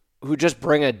 Who just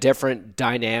bring a different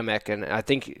dynamic, and I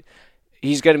think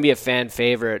he's going to be a fan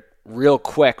favorite real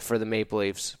quick for the Maple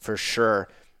Leafs for sure.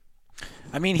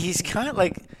 I mean, he's kind of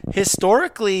like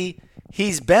historically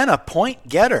he's been a point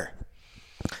getter.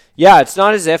 Yeah, it's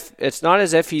not as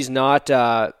if he's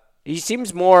not. He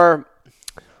seems more.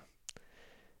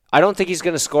 I don't think he's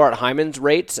going to score at Hyman's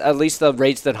rates, at least the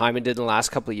rates that Hyman did in the last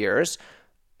couple of years.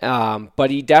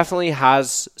 But he definitely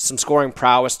has some scoring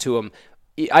prowess to him.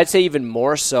 I'd say even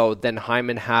more so than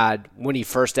Hyman had when he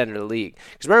first entered the league.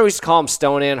 Because remember, we used to call him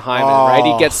Stone and Hyman, right?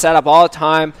 He'd get set up all the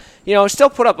time. Still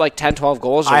put up like 10, 12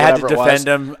 goals or whatever it was. I had to defend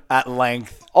him at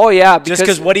length. Oh, yeah. Just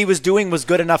because what he was doing was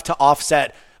good enough to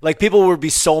offset. Like, people would be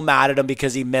so mad at him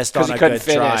because he missed on a good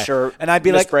try. And I'd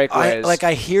be like,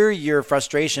 I hear your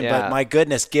frustration, but my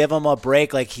goodness, give him a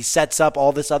break. Like, he sets up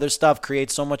all this other stuff,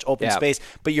 creates so much open space.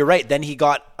 But you're right. Then he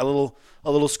got a little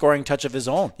scoring touch of his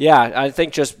own. Yeah, I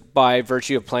think just by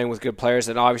virtue of playing with good players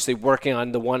and obviously working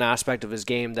on the one aspect of his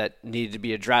game that needed to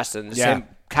be addressed and him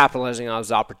capitalizing on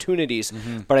his opportunities.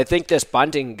 Mm-hmm. But I think this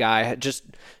Bunting guy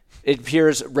it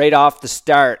appears right off the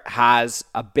start has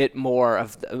a bit more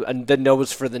of the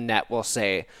nose for the net, we'll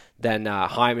say, than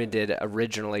Hyman did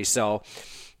originally. So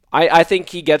I think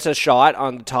he gets a shot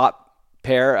on the top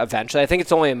pair eventually. I think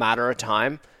it's only a matter of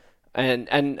time.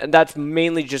 And that's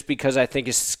mainly just because I think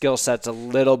his skill set's a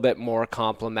little bit more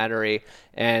complementary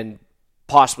and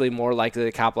possibly more likely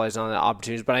to capitalize on the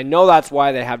opportunities. But I know that's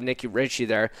why they have Nicky Ritchie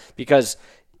there, because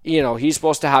he's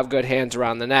supposed to have good hands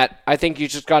around the net. I think you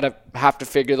just have to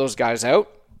figure those guys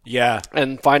out. Yeah.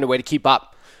 And find a way to keep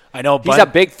up. I know he's a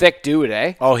big, thick dude,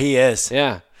 eh? Oh, he is.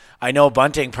 Yeah. I know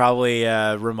Bunting probably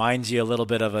reminds you a little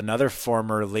bit of another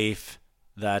former Leaf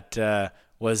that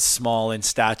was small in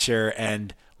stature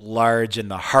and large in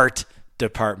the heart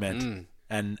department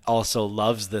and also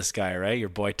loves this guy, right? Your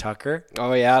boy Tucker.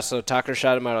 Oh, yeah. So Tucker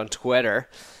shot him out on Twitter.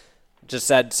 Just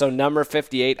said, so number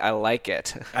 58, I like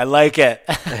it. I like it.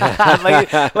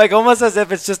 like almost as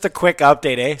if it's just a quick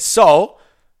update, eh? So,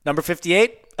 number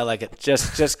 58, I like it.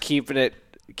 Just keeping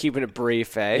it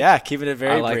brief, eh? Yeah, keeping it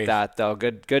very brief. I like that, though.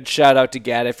 Good shout out to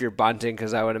Ged if you're Bunting,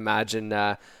 because I would imagine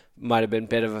might have been a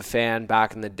bit of a fan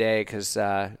back in the day because,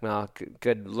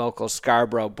 good local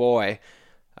Scarborough boy.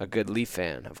 a good Leaf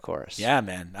fan, of course. Yeah,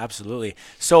 man, absolutely.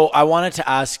 So I wanted to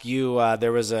ask you,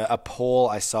 there was a poll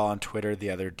I saw on Twitter the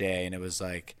other day, and it was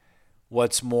like,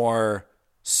 what's more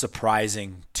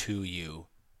surprising to you?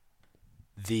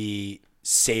 The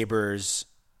Sabres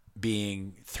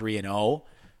being 3-0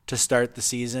 to start the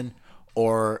season,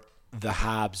 or the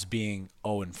Habs being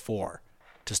 0-4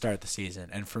 to start the season?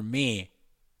 And for me,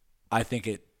 I think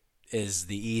it is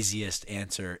the easiest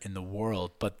answer in the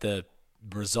world, but the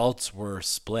results were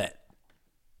split.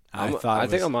 I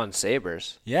think I'm on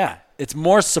Sabres. Yeah, it's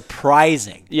more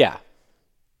surprising Yeah.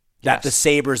 that the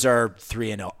Sabres are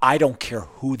 3-0. I don't care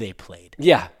who they played.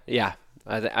 Yeah.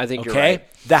 I think you're Okay,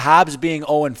 right. the Habs being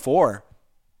 0-4.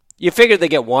 You figured they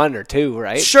get 1 or 2,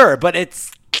 right? Sure, but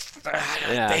it's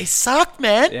Yeah. they suck,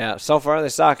 man. Yeah, so far they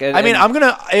suck. And, I mean, and I'm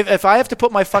gonna if I have to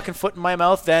put my fucking foot in my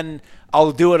mouth, then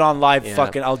I'll do it on live. Yeah.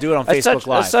 I'll do it on that's Facebook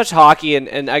Live. That's such hockey,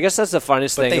 and I guess that's the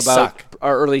funnest But thing they about suck.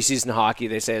 our early season hockey.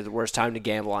 They say it's the worst time to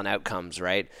gamble on outcomes,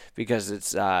 right? Because it's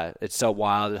so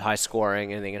wild, high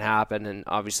scoring, anything can happen, and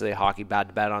obviously hockey bad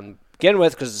to bet on to begin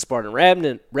with because it's a sport of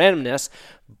randomness.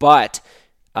 But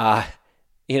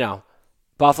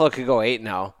Buffalo could go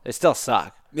 8-0. They still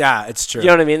suck. Yeah, it's true. You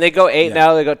know what I mean? They go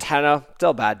 8-0. They go 10-0. Still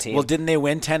a bad team. Well, didn't they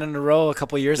win 10 in a row a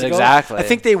couple years ago? Exactly. I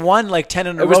think they won like 10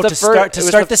 in a It was row the to fir- start it was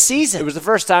start the- the season. It was the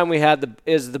first time we had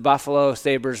the Buffalo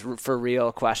Sabres for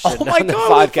real question Oh my on the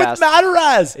God, podcast. with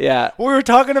Mataraz. Yeah. We were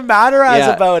talking to Mataraz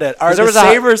Yeah. about it. Are 'Cause there the was a-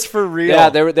 Sabres for real? Yeah,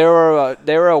 they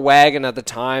were a wagon at the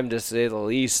time, to say the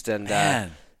least. And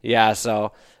Man.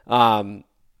 so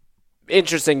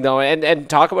interesting though, and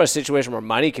talk about a situation where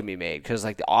money can be made, because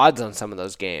like the odds on some of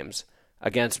those games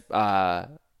against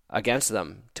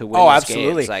them to win. Oh, those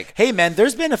absolutely. games, like, hey, man,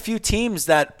 there's been a few teams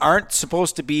that aren't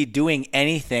supposed to be doing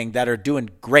anything that are doing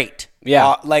great.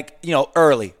 Yeah.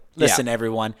 Early. Listen, Yeah.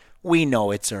 everyone, we know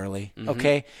it's early,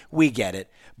 okay? We get it.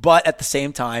 But at the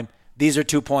same time, these are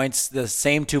 2 points, the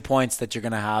same 2 points that you're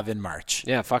going to have in March,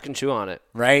 yeah, fucking chew on it.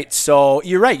 right? So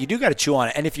you're right. You do got to chew on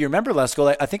it. And if you remember,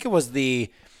 Lesko, I think it was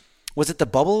was it the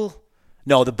bubble?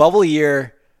 No, the bubble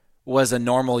year was a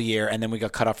normal year, and then we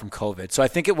got cut off from COVID. So I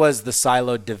think it was the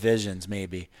siloed divisions,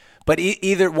 maybe. But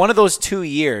either one of those 2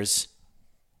 years,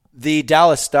 the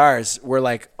Dallas Stars were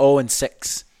like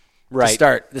 0-6 Right. to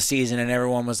start the season, and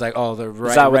everyone was like, "Oh, they're right."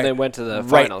 Is that when they went to the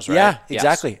finals, right? Yeah, Yes.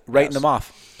 exactly. Writing Yes. them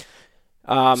off.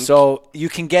 So you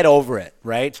can get over it,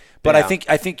 right? But Yeah.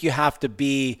 I think you have to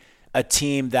be a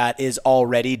team that is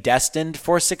already destined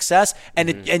for success, and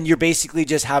and you're basically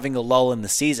just having a lull in the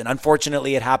season.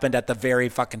 Unfortunately, it happened at the very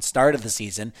fucking start of the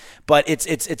season, but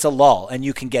it's a lull, and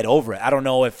you can get over it. I don't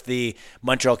know if the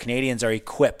Montreal Canadiens are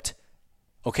equipped,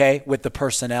 okay, with the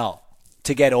personnel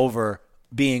to get over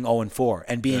being 0-4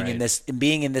 and being in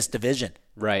this division.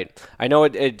 Right. I know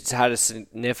it's had a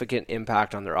significant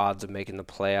impact on their odds of making the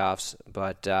playoffs,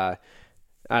 but I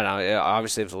don't know.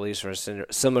 Obviously, if the Leafs were in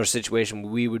a similar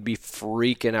situation, we would be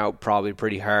freaking out probably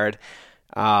pretty hard.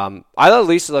 I thought the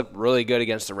Leafs looked really good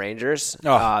against the Rangers. They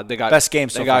got best game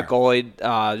so They got far.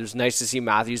 goalied. It was nice to see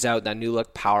Matthews out, that new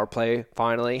look power play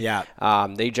finally. Yeah.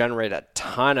 They generated a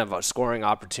ton of scoring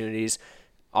opportunities.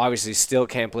 Obviously, still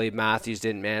can't believe Matthews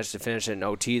didn't manage to finish an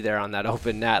OT there on that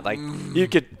open net. Like you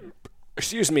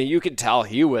could tell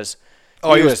he was.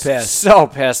 Oh, he was pissed. So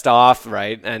pissed off,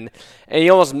 right? And he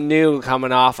almost knew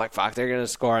coming off, like, fuck, they're gonna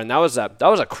score. And that was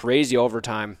a crazy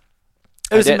overtime.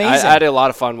 It was amazing. I had a lot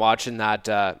of fun watching that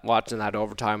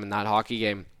overtime in that hockey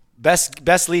game.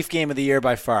 Best Leaf game of the year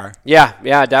by far. Yeah,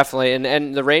 definitely.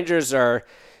 And the Rangers are,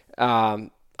 I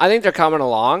think they're coming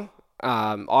along.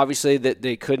 Obviously, that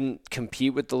they couldn't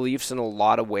compete with the Leafs in a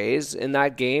lot of ways in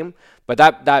that game, but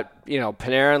that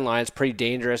Panarin line's pretty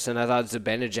dangerous, and I thought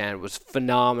Zibanejad was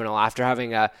phenomenal after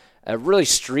having a really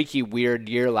streaky, weird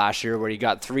year last year where he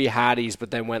got 3 Hatties,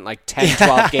 but then went like 10,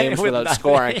 12 games with without nothing.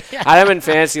 scoring. I had him in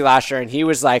fantasy last year, and he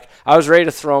was like, I was ready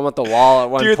to throw him at the wall at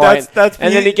one Dude, point. that's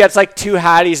and then he gets like 2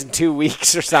 Hatties in 2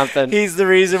 weeks or something. He's the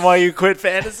reason why you quit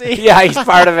fantasy. Yeah, he's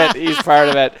part of it.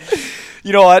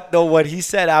 You know what? Though what he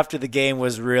said after the game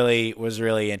was really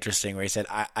interesting. Where he said,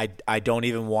 "I don't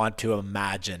even want to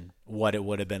imagine what it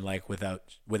would have been like without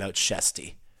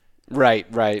Shesty."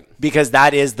 Right. Because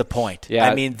that is the point. Yeah.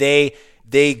 I mean,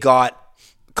 they got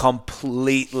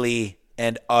completely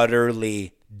and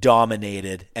utterly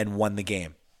dominated and won the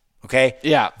game. Okay?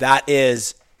 Yeah. That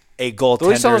is a The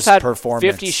Leafs almost goaltender's had performance.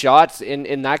 50 shots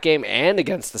in that game and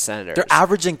against the Senators. They're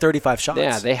averaging 35 shots.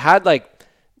 Yeah, they had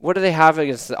what do they have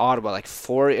against the Ottawa? Like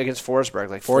 4 against Forsberg,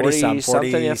 like 40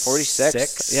 something, yeah,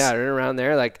 46. Yeah, right around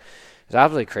there. Like, it's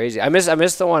absolutely crazy. I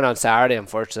missed the one on Saturday,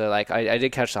 unfortunately. Like, I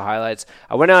did catch the highlights.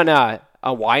 I went on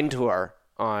a wine tour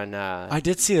I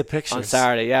did see the pictures. on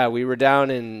Saturday. Yeah, we were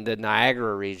down in the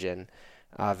Niagara region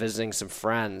visiting some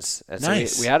friends. And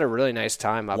Nice. So we had a really nice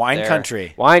time up Wine there.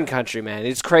 country. Wine country, man.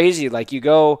 It's crazy. Like you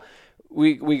go,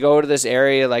 we go to this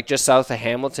area like just south of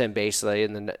Hamilton, basically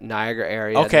in the Niagara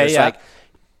area. And Okay, there's, yeah. like,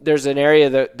 there's an area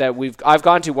that I've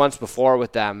gone to once before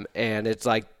with them, and it's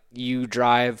like you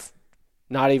drive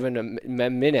not even a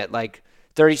minute, like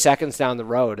 30 seconds down the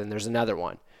road, and there's another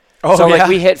one. Oh, so yeah? like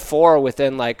we hit 4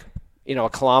 within like a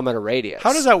kilometer radius.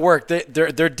 How does that work?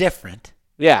 They're different.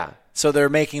 Yeah. So they're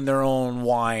making their own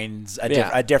wines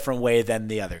a different way than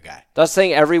the other guy. That's the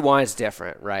thing. Every wine's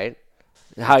different, right?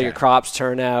 How your crops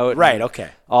turn out. Right, and okay.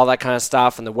 All that kind of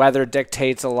stuff. And the weather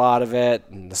dictates a lot of it.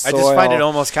 And the soil. I just find it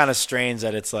almost kind of strange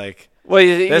that it's like, Well,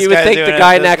 you this would guy's think the doing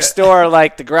guy it, this next guy- door,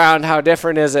 like the ground, how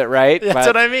different is it, right? that's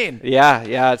what I mean. Yeah,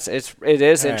 it is All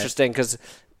right. interesting because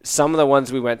some of the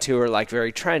ones we went to are like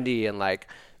very trendy and like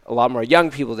a lot more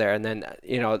young people there, and then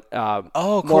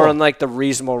cool. more on like the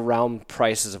reasonable realm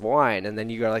prices of wine, and then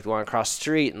you go to like the one across the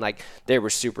street, and like they were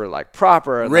super like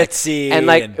proper, and, Ritzy, and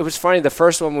like and- it was funny. The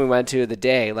first one we went to the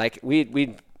day, like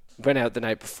we went out the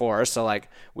night before, so like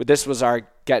this was our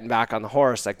getting back on the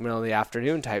horse, like middle of the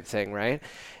afternoon type thing, right?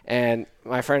 And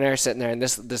my friend and I are sitting there, and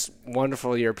this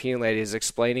wonderful European lady is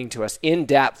explaining to us in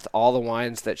depth all the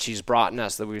wines that she's brought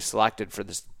us that we've selected for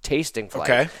this tasting flight.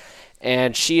 Okay.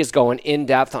 And she is going in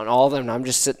depth on all of them, and I'm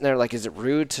just sitting there like, is it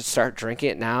rude to start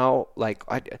drinking it now? Like,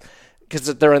 because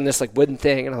they're in this like wooden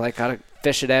thing, and I like gotta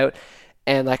fish it out,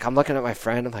 and like I'm looking at my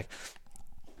friend, I'm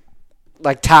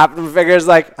like tapping my fingers,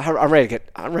 like I'm ready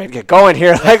to get going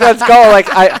here. Like, let's go. Like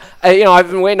I've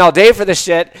been waiting all day for this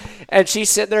shit. And she's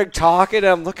sitting there talking, and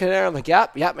I'm looking at her. I'm like,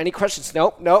 yep. Any questions?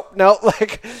 Nope.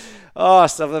 Like, oh,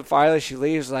 stuff. Then finally she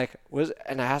leaves. Like,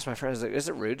 and I asked my friends, like, is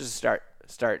it rude to start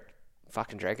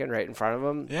fucking drinking right in front of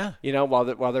them? Yeah. While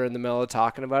they're in the middle of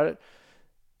talking about it.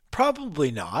 Probably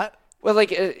not. Well, like,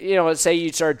 say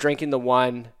you start drinking the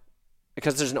one,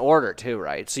 because there's an order too,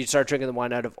 right? So you start drinking the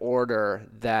one out of order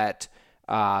that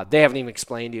they haven't even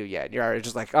explained to you yet. You're already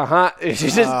just like, You're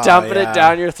just dumping it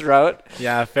down your throat.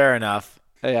 Yeah, fair enough.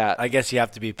 Yeah. I guess you have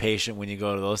to be patient when you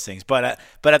go to those things. But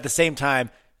at the same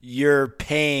time, you're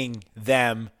paying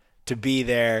them to be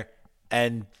there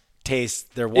and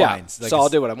taste their wines. Yeah, so I'll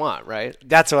do what I want, right?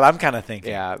 That's what I'm kind of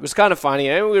thinking. Yeah, it was kind of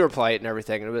funny. I mean, we were polite and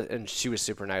everything, and she was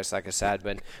super nice, like I said.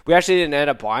 But we actually didn't end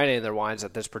up buying any of their wines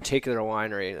at this particular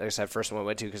winery, like I said, first one we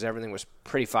went to, because everything was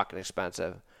pretty fucking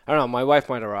expensive. I don't know. My wife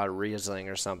might have brought a Riesling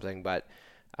or something, but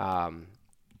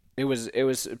it was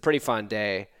a pretty fun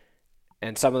day.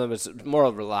 And some of them was more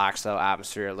relaxed, though,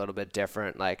 atmosphere a little bit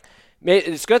different. Like,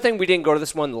 it's a good thing we didn't go to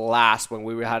this one last when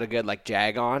we had a good like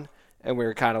jag on, and we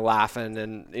were kind of laughing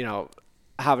and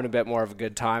having a bit more of a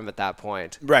good time at that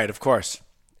point. Right, of course.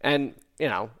 And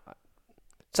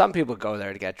some people go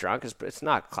there to get drunk. It's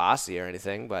not classy or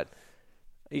anything, but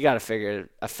you got to figure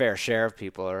a fair share of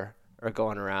people are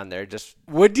going around there. Just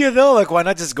Would you though? Like, why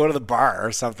not just go to the bar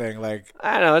or something? Like,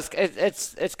 I don't know.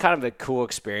 It's kind of a cool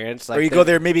experience. Like, or you go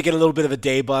there, maybe get a little bit of a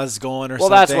day buzz going, or well,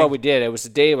 something. that's what we did. It was a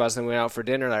day bus, and we went out for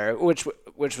dinner there, which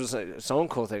was its own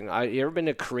cool thing. You ever been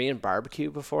to Korean barbecue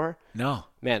before? No.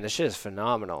 Man, this shit is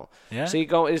phenomenal. Yeah? So you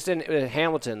go, it's in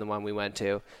Hamilton, the one we went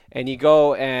to, and you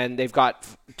go, and they've got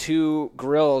 2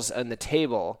 grills on the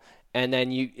table, and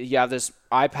then you have this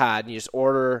iPad, and you just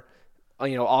order,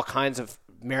 all kinds of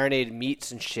marinated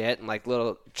meats and shit, and like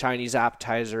little Chinese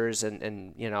appetizers, and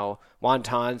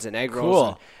wontons and egg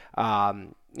rolls,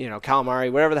 and,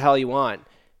 calamari, whatever the hell you want.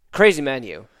 Crazy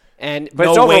menu. But no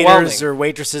it's overwhelming. waiters or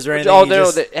waitresses or anything. Oh, no,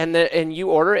 and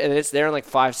you order it, and it's there in like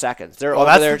 5 seconds. They're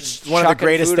over there that's one of the chucking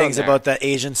greatest food on things there. about the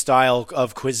Asian style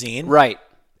of cuisine. Right.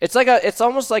 It's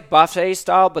almost like buffet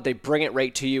style, but they bring it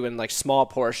right to you in like small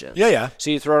portions. Yeah. So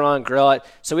you throw it on, grill it.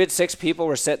 So we had 6 people.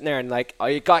 We're sitting there, and like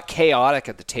it got chaotic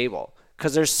at the table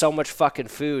because there's so much fucking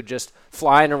food just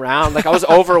flying around. Like I was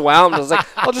overwhelmed. I was like,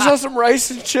 I'll just have some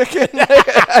rice and chicken.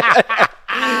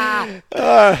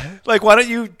 Like, why don't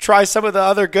you try some of the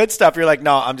other good stuff? You're like,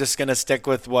 no, I'm just gonna stick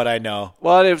with what I know.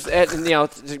 Well, it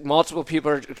was, multiple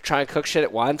people are trying to cook shit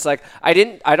at once. Like, I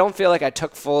don't feel like I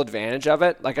took full advantage of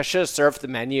it. Like, I should have surfed the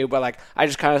menu, but like, I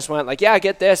just kind of went like, yeah, I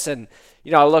get this, and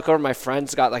I look over, my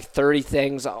friend's got like 30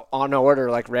 things on order,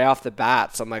 like right off the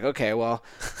bat. So I'm like, okay, well,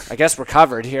 I guess we're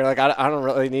covered here. Like, I don't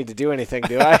really need to do anything,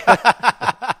 do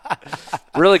I?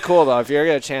 Really cool though. If you ever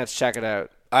get a chance, check it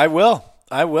out. I will.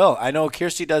 I know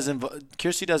Kirsty does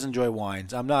enjoy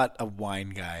wines. I'm not a wine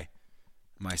guy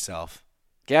myself.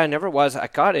 Yeah, I never was. I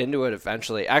got into it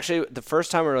eventually. Actually, the first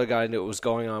time I really got into it was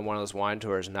going on one of those wine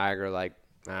tours in Niagara, like,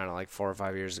 I don't know, like 4 or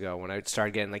 5 years ago when I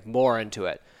started getting like more into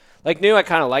it. like knew I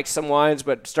kind of liked some wines,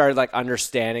 but started like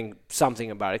understanding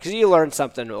something about it because you learn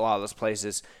something in a lot of those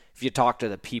places if you talk to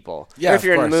the people. Yeah, or if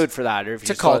you're of in the course. mood for that, or if It's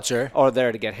you're a culture. or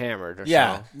there to get hammered. Or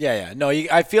Yeah. No,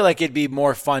 I feel like it'd be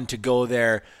more fun to go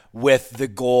there with the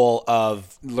goal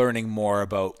of learning more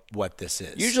about what this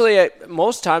is. Usually,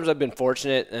 most times I've been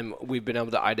fortunate and we've been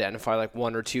able to identify like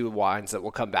one or two wines that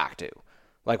we'll come back to.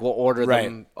 Like we'll order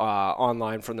them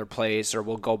online from their place, or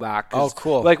we'll go back. Oh,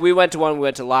 cool. Like we went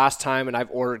to last time, and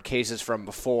I've ordered cases from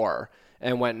before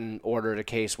and went and ordered a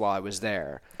case while I was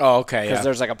there. Oh, okay. Because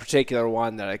there's like a particular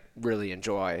one that I really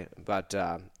enjoy. But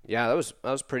yeah, that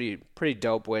was pretty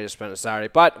dope way to spend a Saturday.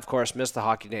 But of course, missed the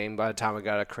hockey game by the time we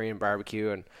got a Korean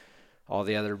barbecue and all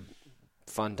the other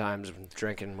fun times of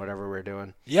drinking whatever we were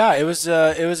doing. Yeah, it was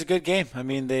a good game. I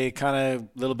mean, they kind of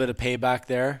little bit of payback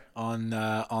there on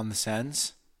the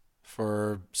Sens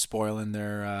for spoiling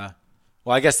their.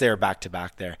 Well, I guess they were back to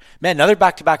back there. Man, another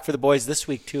back to back for the boys this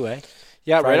week too, eh?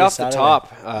 Yeah, Friday, right off Saturday. the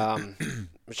top.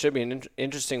 It should be an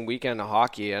interesting weekend of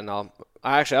hockey, and I'm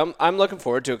looking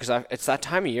forward to it because it's that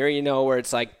time of year, where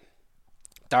it's like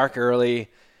dark early.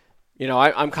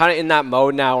 I'm kind of in that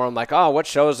mode now where I'm like, oh, what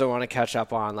shows do I want to catch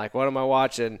up on? Like, what am I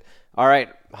watching? All right,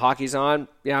 hockey's on.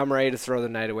 Yeah, I'm ready to throw the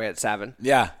night away at 7.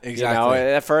 Yeah, exactly.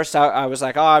 At first I was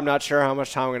like, oh, I'm not sure how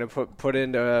much time I'm going to put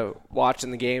into watching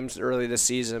the games early this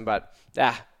season, but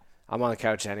I'm on the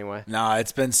couch anyway. No,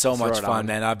 it's been so much fun, on.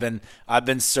 man. I've been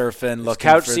surfing, looking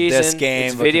couch for season, this game,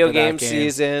 it's looking video for that game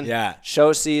season, yeah,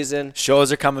 show season.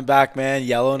 Shows are coming back, man.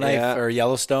 Yeah. Or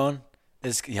Yellowstone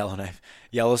is Yellowknife.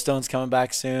 Yellowstone's coming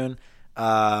back soon.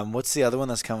 What's the other one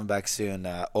that's coming back soon?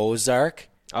 Ozark.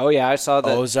 Oh yeah, I saw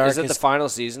that. Ozark is it the final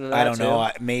season of that I don't know.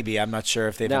 too? Maybe. I'm not sure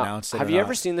if they've Now, announced it. have or you not.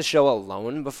 ever seen the show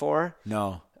Alone before?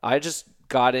 No. I just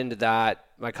got into that.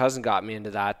 My cousin got me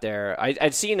into that there.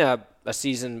 I'd seen a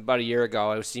season about a year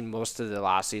ago. I've seen most of the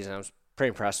last season. I was pretty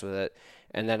impressed with it.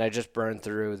 And then I just burned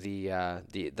through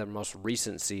the most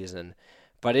recent season.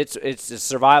 But it's a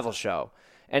survival show.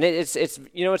 And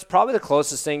it's probably the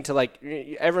closest thing to, like,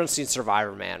 everyone's seen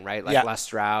Survivor Man, right? Like Les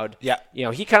Stroud. Yeah.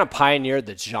 He kind of pioneered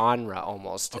the genre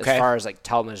almost as far as like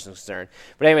television is concerned.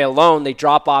 But anyway, Alone, they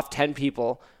drop off 10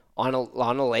 people on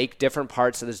a lake, different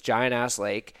parts of this giant ass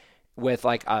lake, with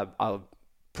like a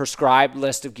prescribed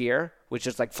list of gear, which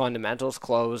is like fundamentals,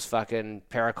 clothes, fucking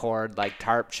paracord, like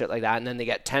tarp, shit like that. And then they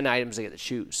get 10 items they get to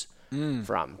choose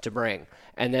from to bring.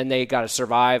 And then they got to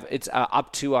survive. It's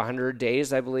up to 100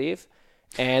 days, I believe.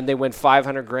 And they win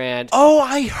 $500,000. Oh,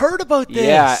 I heard about this.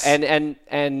 Yeah,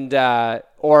 and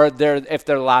or if they're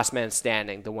the last man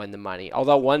standing to win the money.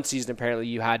 Although one season apparently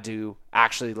you had to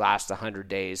actually last 100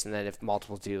 days, and then if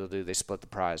multiple people do, they split the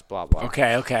prize. Blah blah.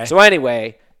 Okay. So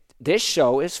anyway, this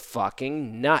show is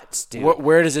fucking nuts, dude.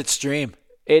 Where does it stream?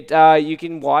 It you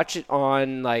can watch it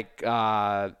on like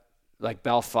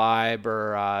Bell Fibe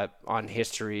or on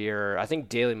History, or I think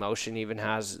Daily Motion even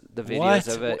has the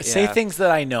videos of it. Say Yeah. things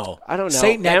that I know. I don't know.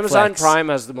 Say Netflix. Amazon Prime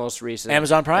has the most recent.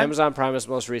 Amazon Prime? Amazon Prime has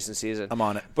the most recent season. I'm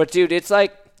on it. But dude, it's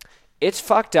like, it's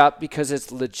fucked up because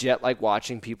it's legit like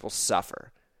watching people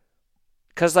suffer.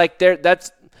 Cause like they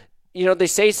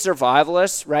say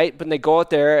survivalists, right? But they go out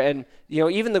there and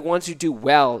even the ones who do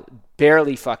well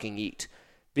barely fucking eat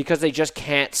because they just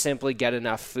can't simply get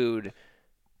enough food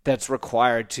that's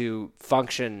required to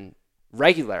function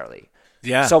regularly.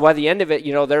 Yeah. So by the end of it,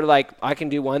 they're like, I can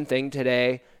do one thing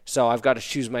today, so I've got to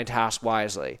choose my task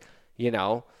wisely.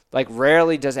 Like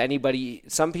rarely does anybody.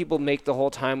 Some people make the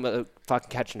whole time with fucking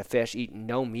catching a fish, eating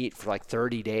no meat for like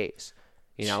 30 days.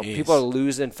 Jeez. People are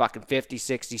losing fucking 50,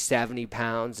 60, 70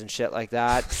 pounds and shit like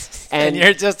that. And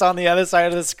you're just on the other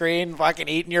side of the screen, fucking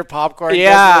eating your popcorn,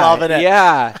 yeah, just loving it.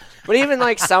 Yeah. But even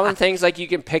like some things, like you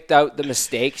can pick out the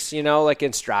mistakes, like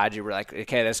in strategy, we're like,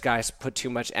 okay, this guy's put too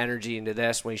much energy into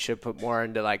this when he should put more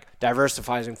into like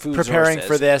diversifying food Preparing sources.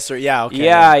 for this, or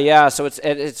okay. Yeah. So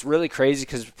it's really crazy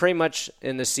because pretty much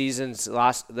in the seasons,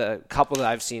 the couple that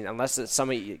I've seen, unless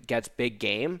somebody gets big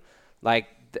game, like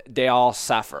they all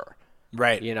suffer.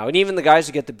 Right. And even the guys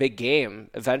who get the big game,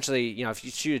 eventually, if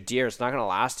you shoot a deer, it's not going to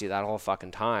last you that whole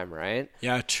fucking time, right?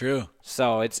 Yeah, true.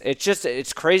 So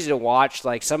it's crazy to watch,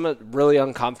 like some really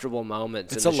uncomfortable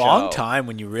moments. It's in a the long show. time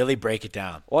when you really break it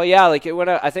down. Well, yeah, like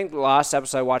I think the last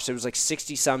episode I watched, it was like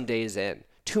 60 some days in,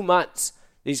 2 months.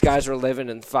 These guys were living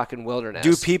in fucking wilderness.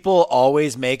 Do people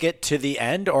always make it to the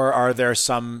end, or are there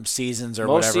some seasons or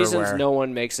Most whatever seasons, where... no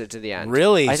one makes it to the end.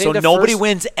 Really? I think So nobody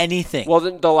wins anything? Well,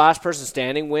 the last person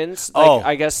standing wins. Like,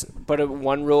 I guess, but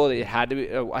one rule, it had to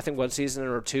be, I think one season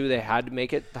or two, they had to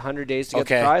make it the 100 days to get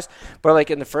the prize. But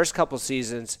like in the first couple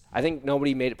seasons, I think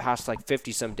nobody made it past like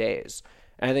 50 some days.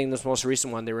 And I think this most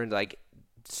recent one, they were in like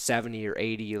 70 or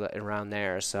 80 around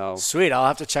there. So Sweet, I'll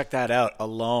have to check that out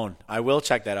alone. I will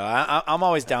check that out. I'm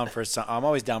always down for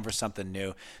something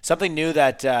new. Something new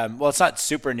that it's not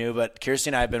super new, but Kirsty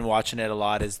and I have been watching it a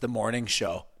lot. Is the morning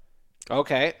show.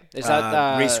 okay, is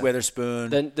that Reese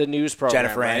Witherspoon, the news program?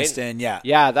 Jennifer right? Aniston? Yeah,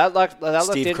 Yeah, that looked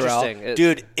Steve interesting. Carell.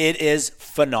 Dude, it is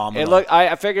phenomenal. It looked.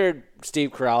 I figured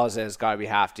Steve Carell has got to be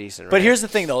half decent. Right? But here's the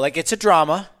thing, though. Like, it's a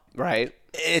drama. right.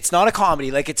 It's not a comedy.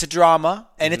 Like, it's a drama,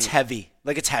 and it's heavy.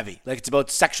 Like, it's heavy. Like, it's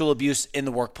about sexual abuse in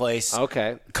the workplace.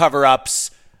 Okay.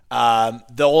 Cover-ups,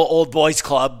 the old boys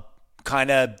club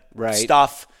kind of Right.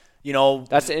 stuff. You know,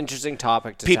 That's an interesting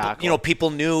topic to people. tackle. You know, people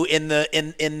knew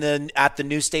at the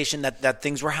news station that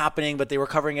things were happening, but they were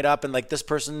covering it up, and like this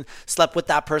person slept with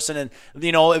that person, and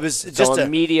you know, it was just a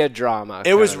media drama.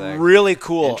 It was kind of thing. really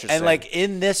cool. Interesting. And like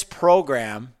in this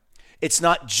program, it's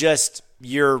not just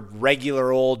your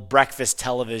regular old breakfast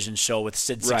television show with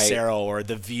Sid Right. Cicero or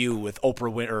The View with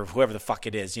Oprah Winfrey or whoever the fuck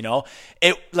it is, you know?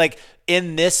 It like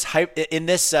in this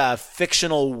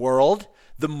fictional world,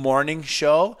 the morning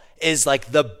show is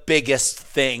like the biggest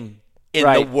thing in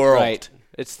the world. Right.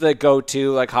 It's the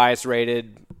go-to, like, highest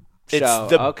rated show. It's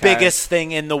the Okay. biggest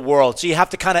thing in the world. So you have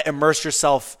to kind of immerse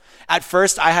yourself. At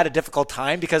first, I had a difficult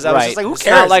time because I was just like, who It's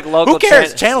cares? not like local who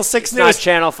cares? Channel 6 it's News. not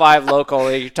Channel 5 local.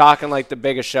 You're talking like the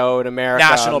biggest show in America.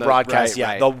 National on the- broadcast, right,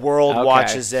 right. The world Okay.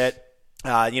 watches it.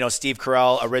 You know, Steve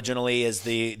Carell originally is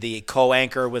the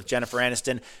co-anchor with Jennifer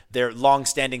Aniston. Their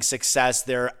long-standing success,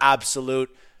 their absolute,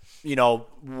 you know,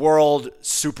 world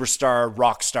superstar,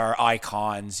 rock star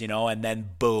icons, you know, and then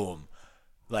boom,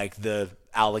 like the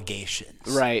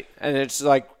allegations. Right. And it's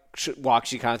like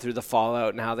walks you kind of through the fallout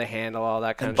and how they handle all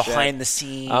that kind And of shit. behind the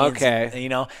scenes. Okay. And, you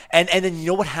know, and then you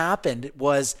know what happened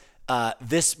was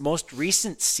this most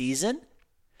recent season,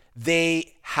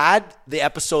 they had the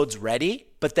episodes ready,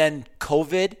 but then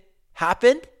COVID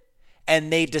happened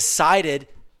and they decided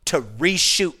to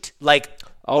reshoot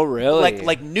Oh, really?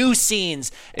 like new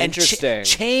scenes and Interesting.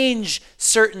 change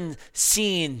certain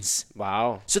scenes.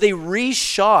 Wow. So they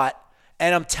reshot,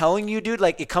 and I'm telling you, dude,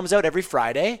 like it comes out every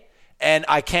Friday, and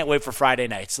I can't wait for Friday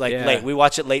nights. Like Yeah. late, we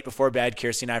watch it late before bed.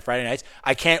 Kirsty and I Friday nights.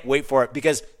 I can't wait for it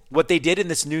because what they did in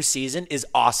this new season is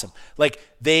awesome. Like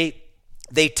they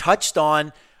touched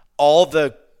on all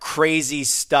the crazy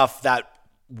stuff that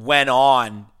went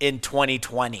on in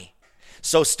 2020.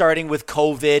 So starting with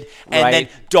COVID and Right. then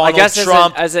Donald I guess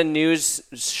Trump. as a news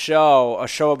show, a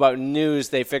show about news,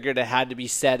 they figured it had to be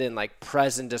set in like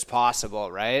present as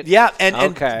possible, right? Yeah, and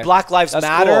Okay. Black Lives That's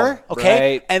Matter, cool.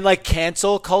 okay? Right. And like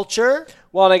cancel culture.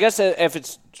 Well, and I guess if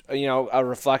it's, you know, a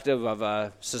reflective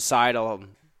of societal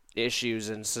issues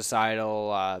and societal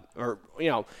or, you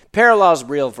know, parallels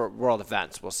real for world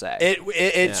events, we'll say.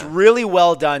 It's really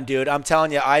well done, dude. I'm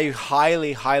telling you, I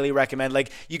highly, highly recommend.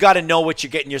 Like, you got to know what you're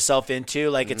getting yourself into.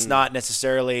 Like, it's not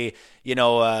necessarily, you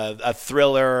know, a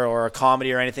thriller or a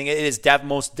comedy or anything. It is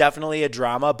most definitely a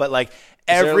drama, but like Is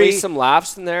there at every least some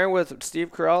laughs in there with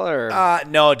Steve Carell, or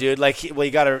no, dude. Like, you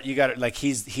gotta like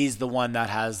he's the one that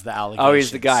has the allegations. oh,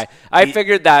 he's the guy. I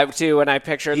figured that too when I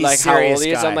pictured he's like how serious old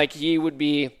he is. guy. I'm like, he would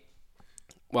be,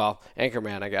 well,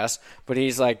 Anchorman, I guess, but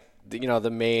he's like, you know,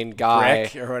 the main guy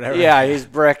Brick or whatever. Yeah, he's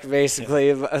Brick basically.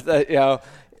 You know,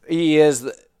 he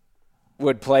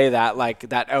would play that like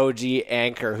that OG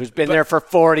anchor who's been there for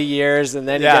 40 years, and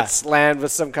then he Yeah. gets slammed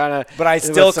with some kind of. But I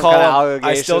still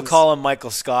call him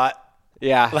Michael Scott.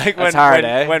 Yeah, Like that's when hard,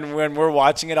 when we're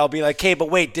watching it, I'll be like, "Hey,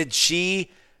 but wait, did she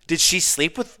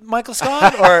sleep with Michael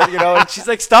Scott?" Or you know, and she's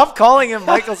like, "Stop calling him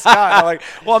Michael Scott." And I'm like,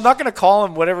 "Well, I'm not gonna call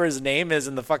him whatever his name is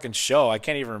in the fucking show. I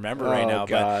can't even remember right Oh, now."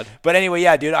 God. But anyway,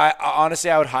 yeah, dude. I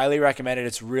honestly, I would highly recommend it.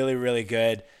 It's really, really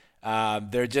good.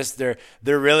 They're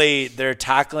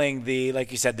tackling the,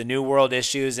 like you said, the new world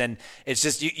issues, and it's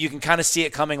just you can kind of see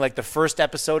it coming. Like the first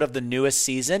episode of the newest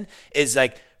season is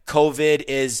like COVID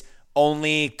is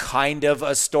only kind of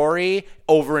a story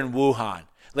over in Wuhan.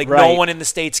 Like no Right. one in the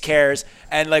States cares,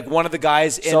 and like one of the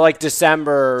guys in So like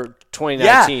December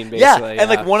 2019, basically. yeah. And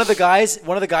like one of the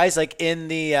guys like in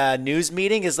the news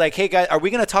meeting is like, "Hey guys, are we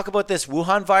going to talk about this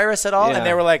Wuhan virus at all?" Yeah. And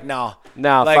they were like, "No,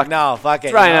 No, like fuck- no, fuck it,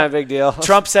 It's probably you know? not a big deal.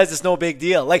 Trump says it's no big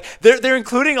deal. Like they're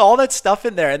including all that stuff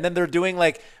in there, and then they're doing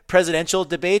like presidential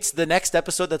debates. The next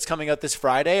episode that's coming out this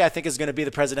Friday, I think, is going to be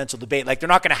the presidential debate. Like they're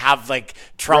not going to have like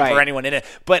Trump Right. or anyone in it,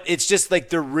 but it's just like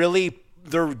they're really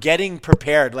they're getting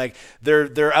prepared. Like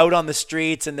they're out on the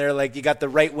streets and they're like, you got the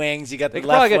right wings, you got They the could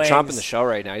probably left get wings. Trump in the show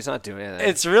right now. He's not doing anything.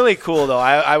 It's really cool though.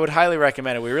 I would highly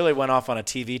recommend it. We really went off on a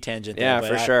TV tangent there. yeah, but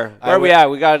for sure. I Where are we would- at?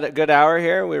 We got a good hour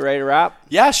here. We ready to wrap?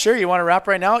 Yeah, sure. You want to wrap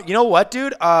right now? You know what,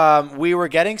 dude? We were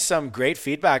getting some great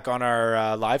feedback on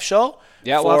our live show.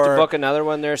 Yeah, we'll have to for- book another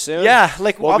one there soon. Yeah,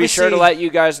 like we'll be sure to obviously- let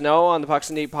you guys know on the Pucks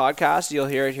and Deep podcast. You'll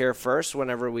hear it here first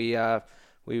whenever we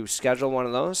schedule one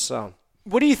of those. So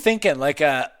What are you thinking? Like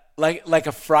a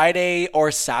Friday or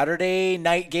Saturday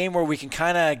night game where we can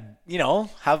kind of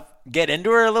get into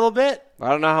her a little bit? I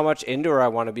don't know how much indoor I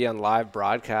want to be on live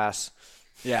broadcasts.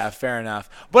 Yeah, fair enough.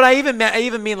 But I even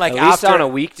mean like At least after on a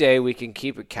weekday we can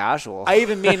keep it casual. I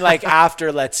even mean like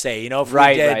after, let's say, if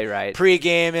Right, we did right.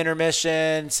 pre-game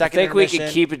intermission, I second think we intermission.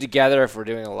 could keep it together if we're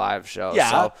doing a live show.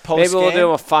 Yeah, so post-game. maybe we'll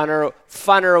do a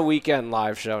funner weekend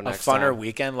live show a next funner time.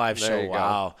 weekend live There show. you go.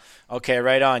 Wow. Okay,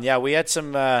 right on. Yeah, we had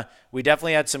some. We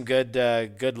definitely had some good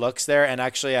looks there, and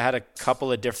actually, I had a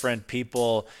couple of different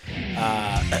people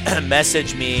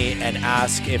message me and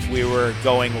ask if we were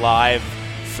going live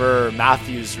for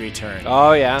Matthew's return.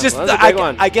 Oh yeah, just well, that's a big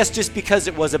one. I guess just because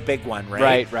it was a big one,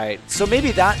 right? Right. So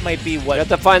maybe that might be We what have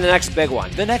to find the next big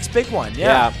one. the next big one.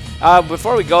 Yeah.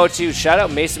 Before we go to shout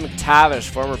out Mason McTavish,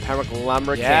 former Pembroke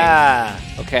Lumber King. Yeah.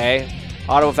 Okay.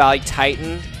 Ottawa Valley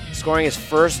Titan, scoring his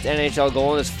first NHL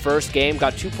goal in his first game.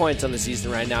 Got 2 points on the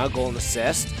season right now, goal and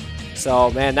assist. So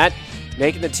man, that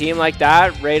making the team like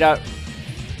that, right up.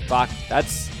 Fuck,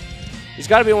 he's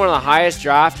got to be one of the highest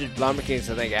drafted Lumber Kings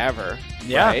I think ever.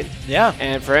 Yeah. Right? Yeah.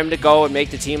 And for him to go and make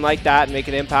the team like that and make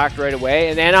an impact right away,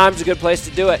 and Anaheim's a good place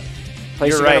to do it. Place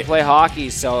You're you're going right. to play hockey,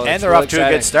 so And it's they're really off to a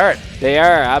exciting. good start. They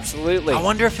are, absolutely. I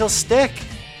wonder if he'll stick.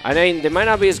 I mean, they might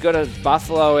not be as good as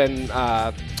Buffalo and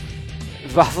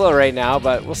Buffalo right now,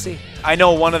 but we'll see. I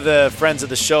know one of the friends of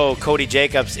the show, Cody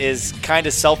Jacobs, is kind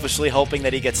of selfishly hoping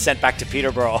that he gets sent back to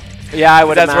Peterborough. Yeah, I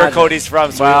would That's where imagine. Cody's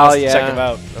from, so Well, we must check him yeah,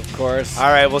 out. Of course. All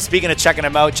right, well, speaking of checking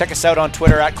him out, check us out on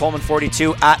Twitter at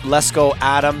Coleman42, at Lesko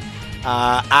Adam,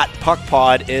 at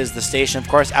PuckPod is the station. Of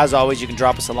course, as always, you can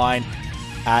drop us a line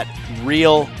at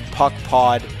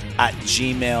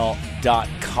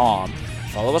realpuckpod@gmail.com.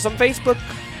 Follow us on Facebook.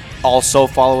 Also,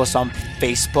 follow us on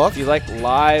Facebook. If you like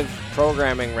live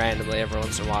programming randomly every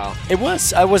once in a while.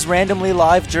 I was randomly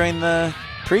live during the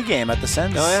pregame at the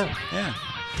Sens. Oh, yeah. Yeah.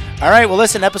 All right, well,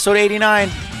 listen, episode 89.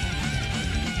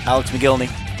 Alex McGillney.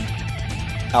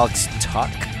 Alex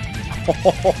Tuck.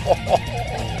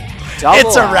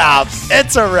 It's a wrap.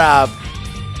 It's a wrap.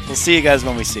 We'll see you guys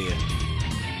when we see you.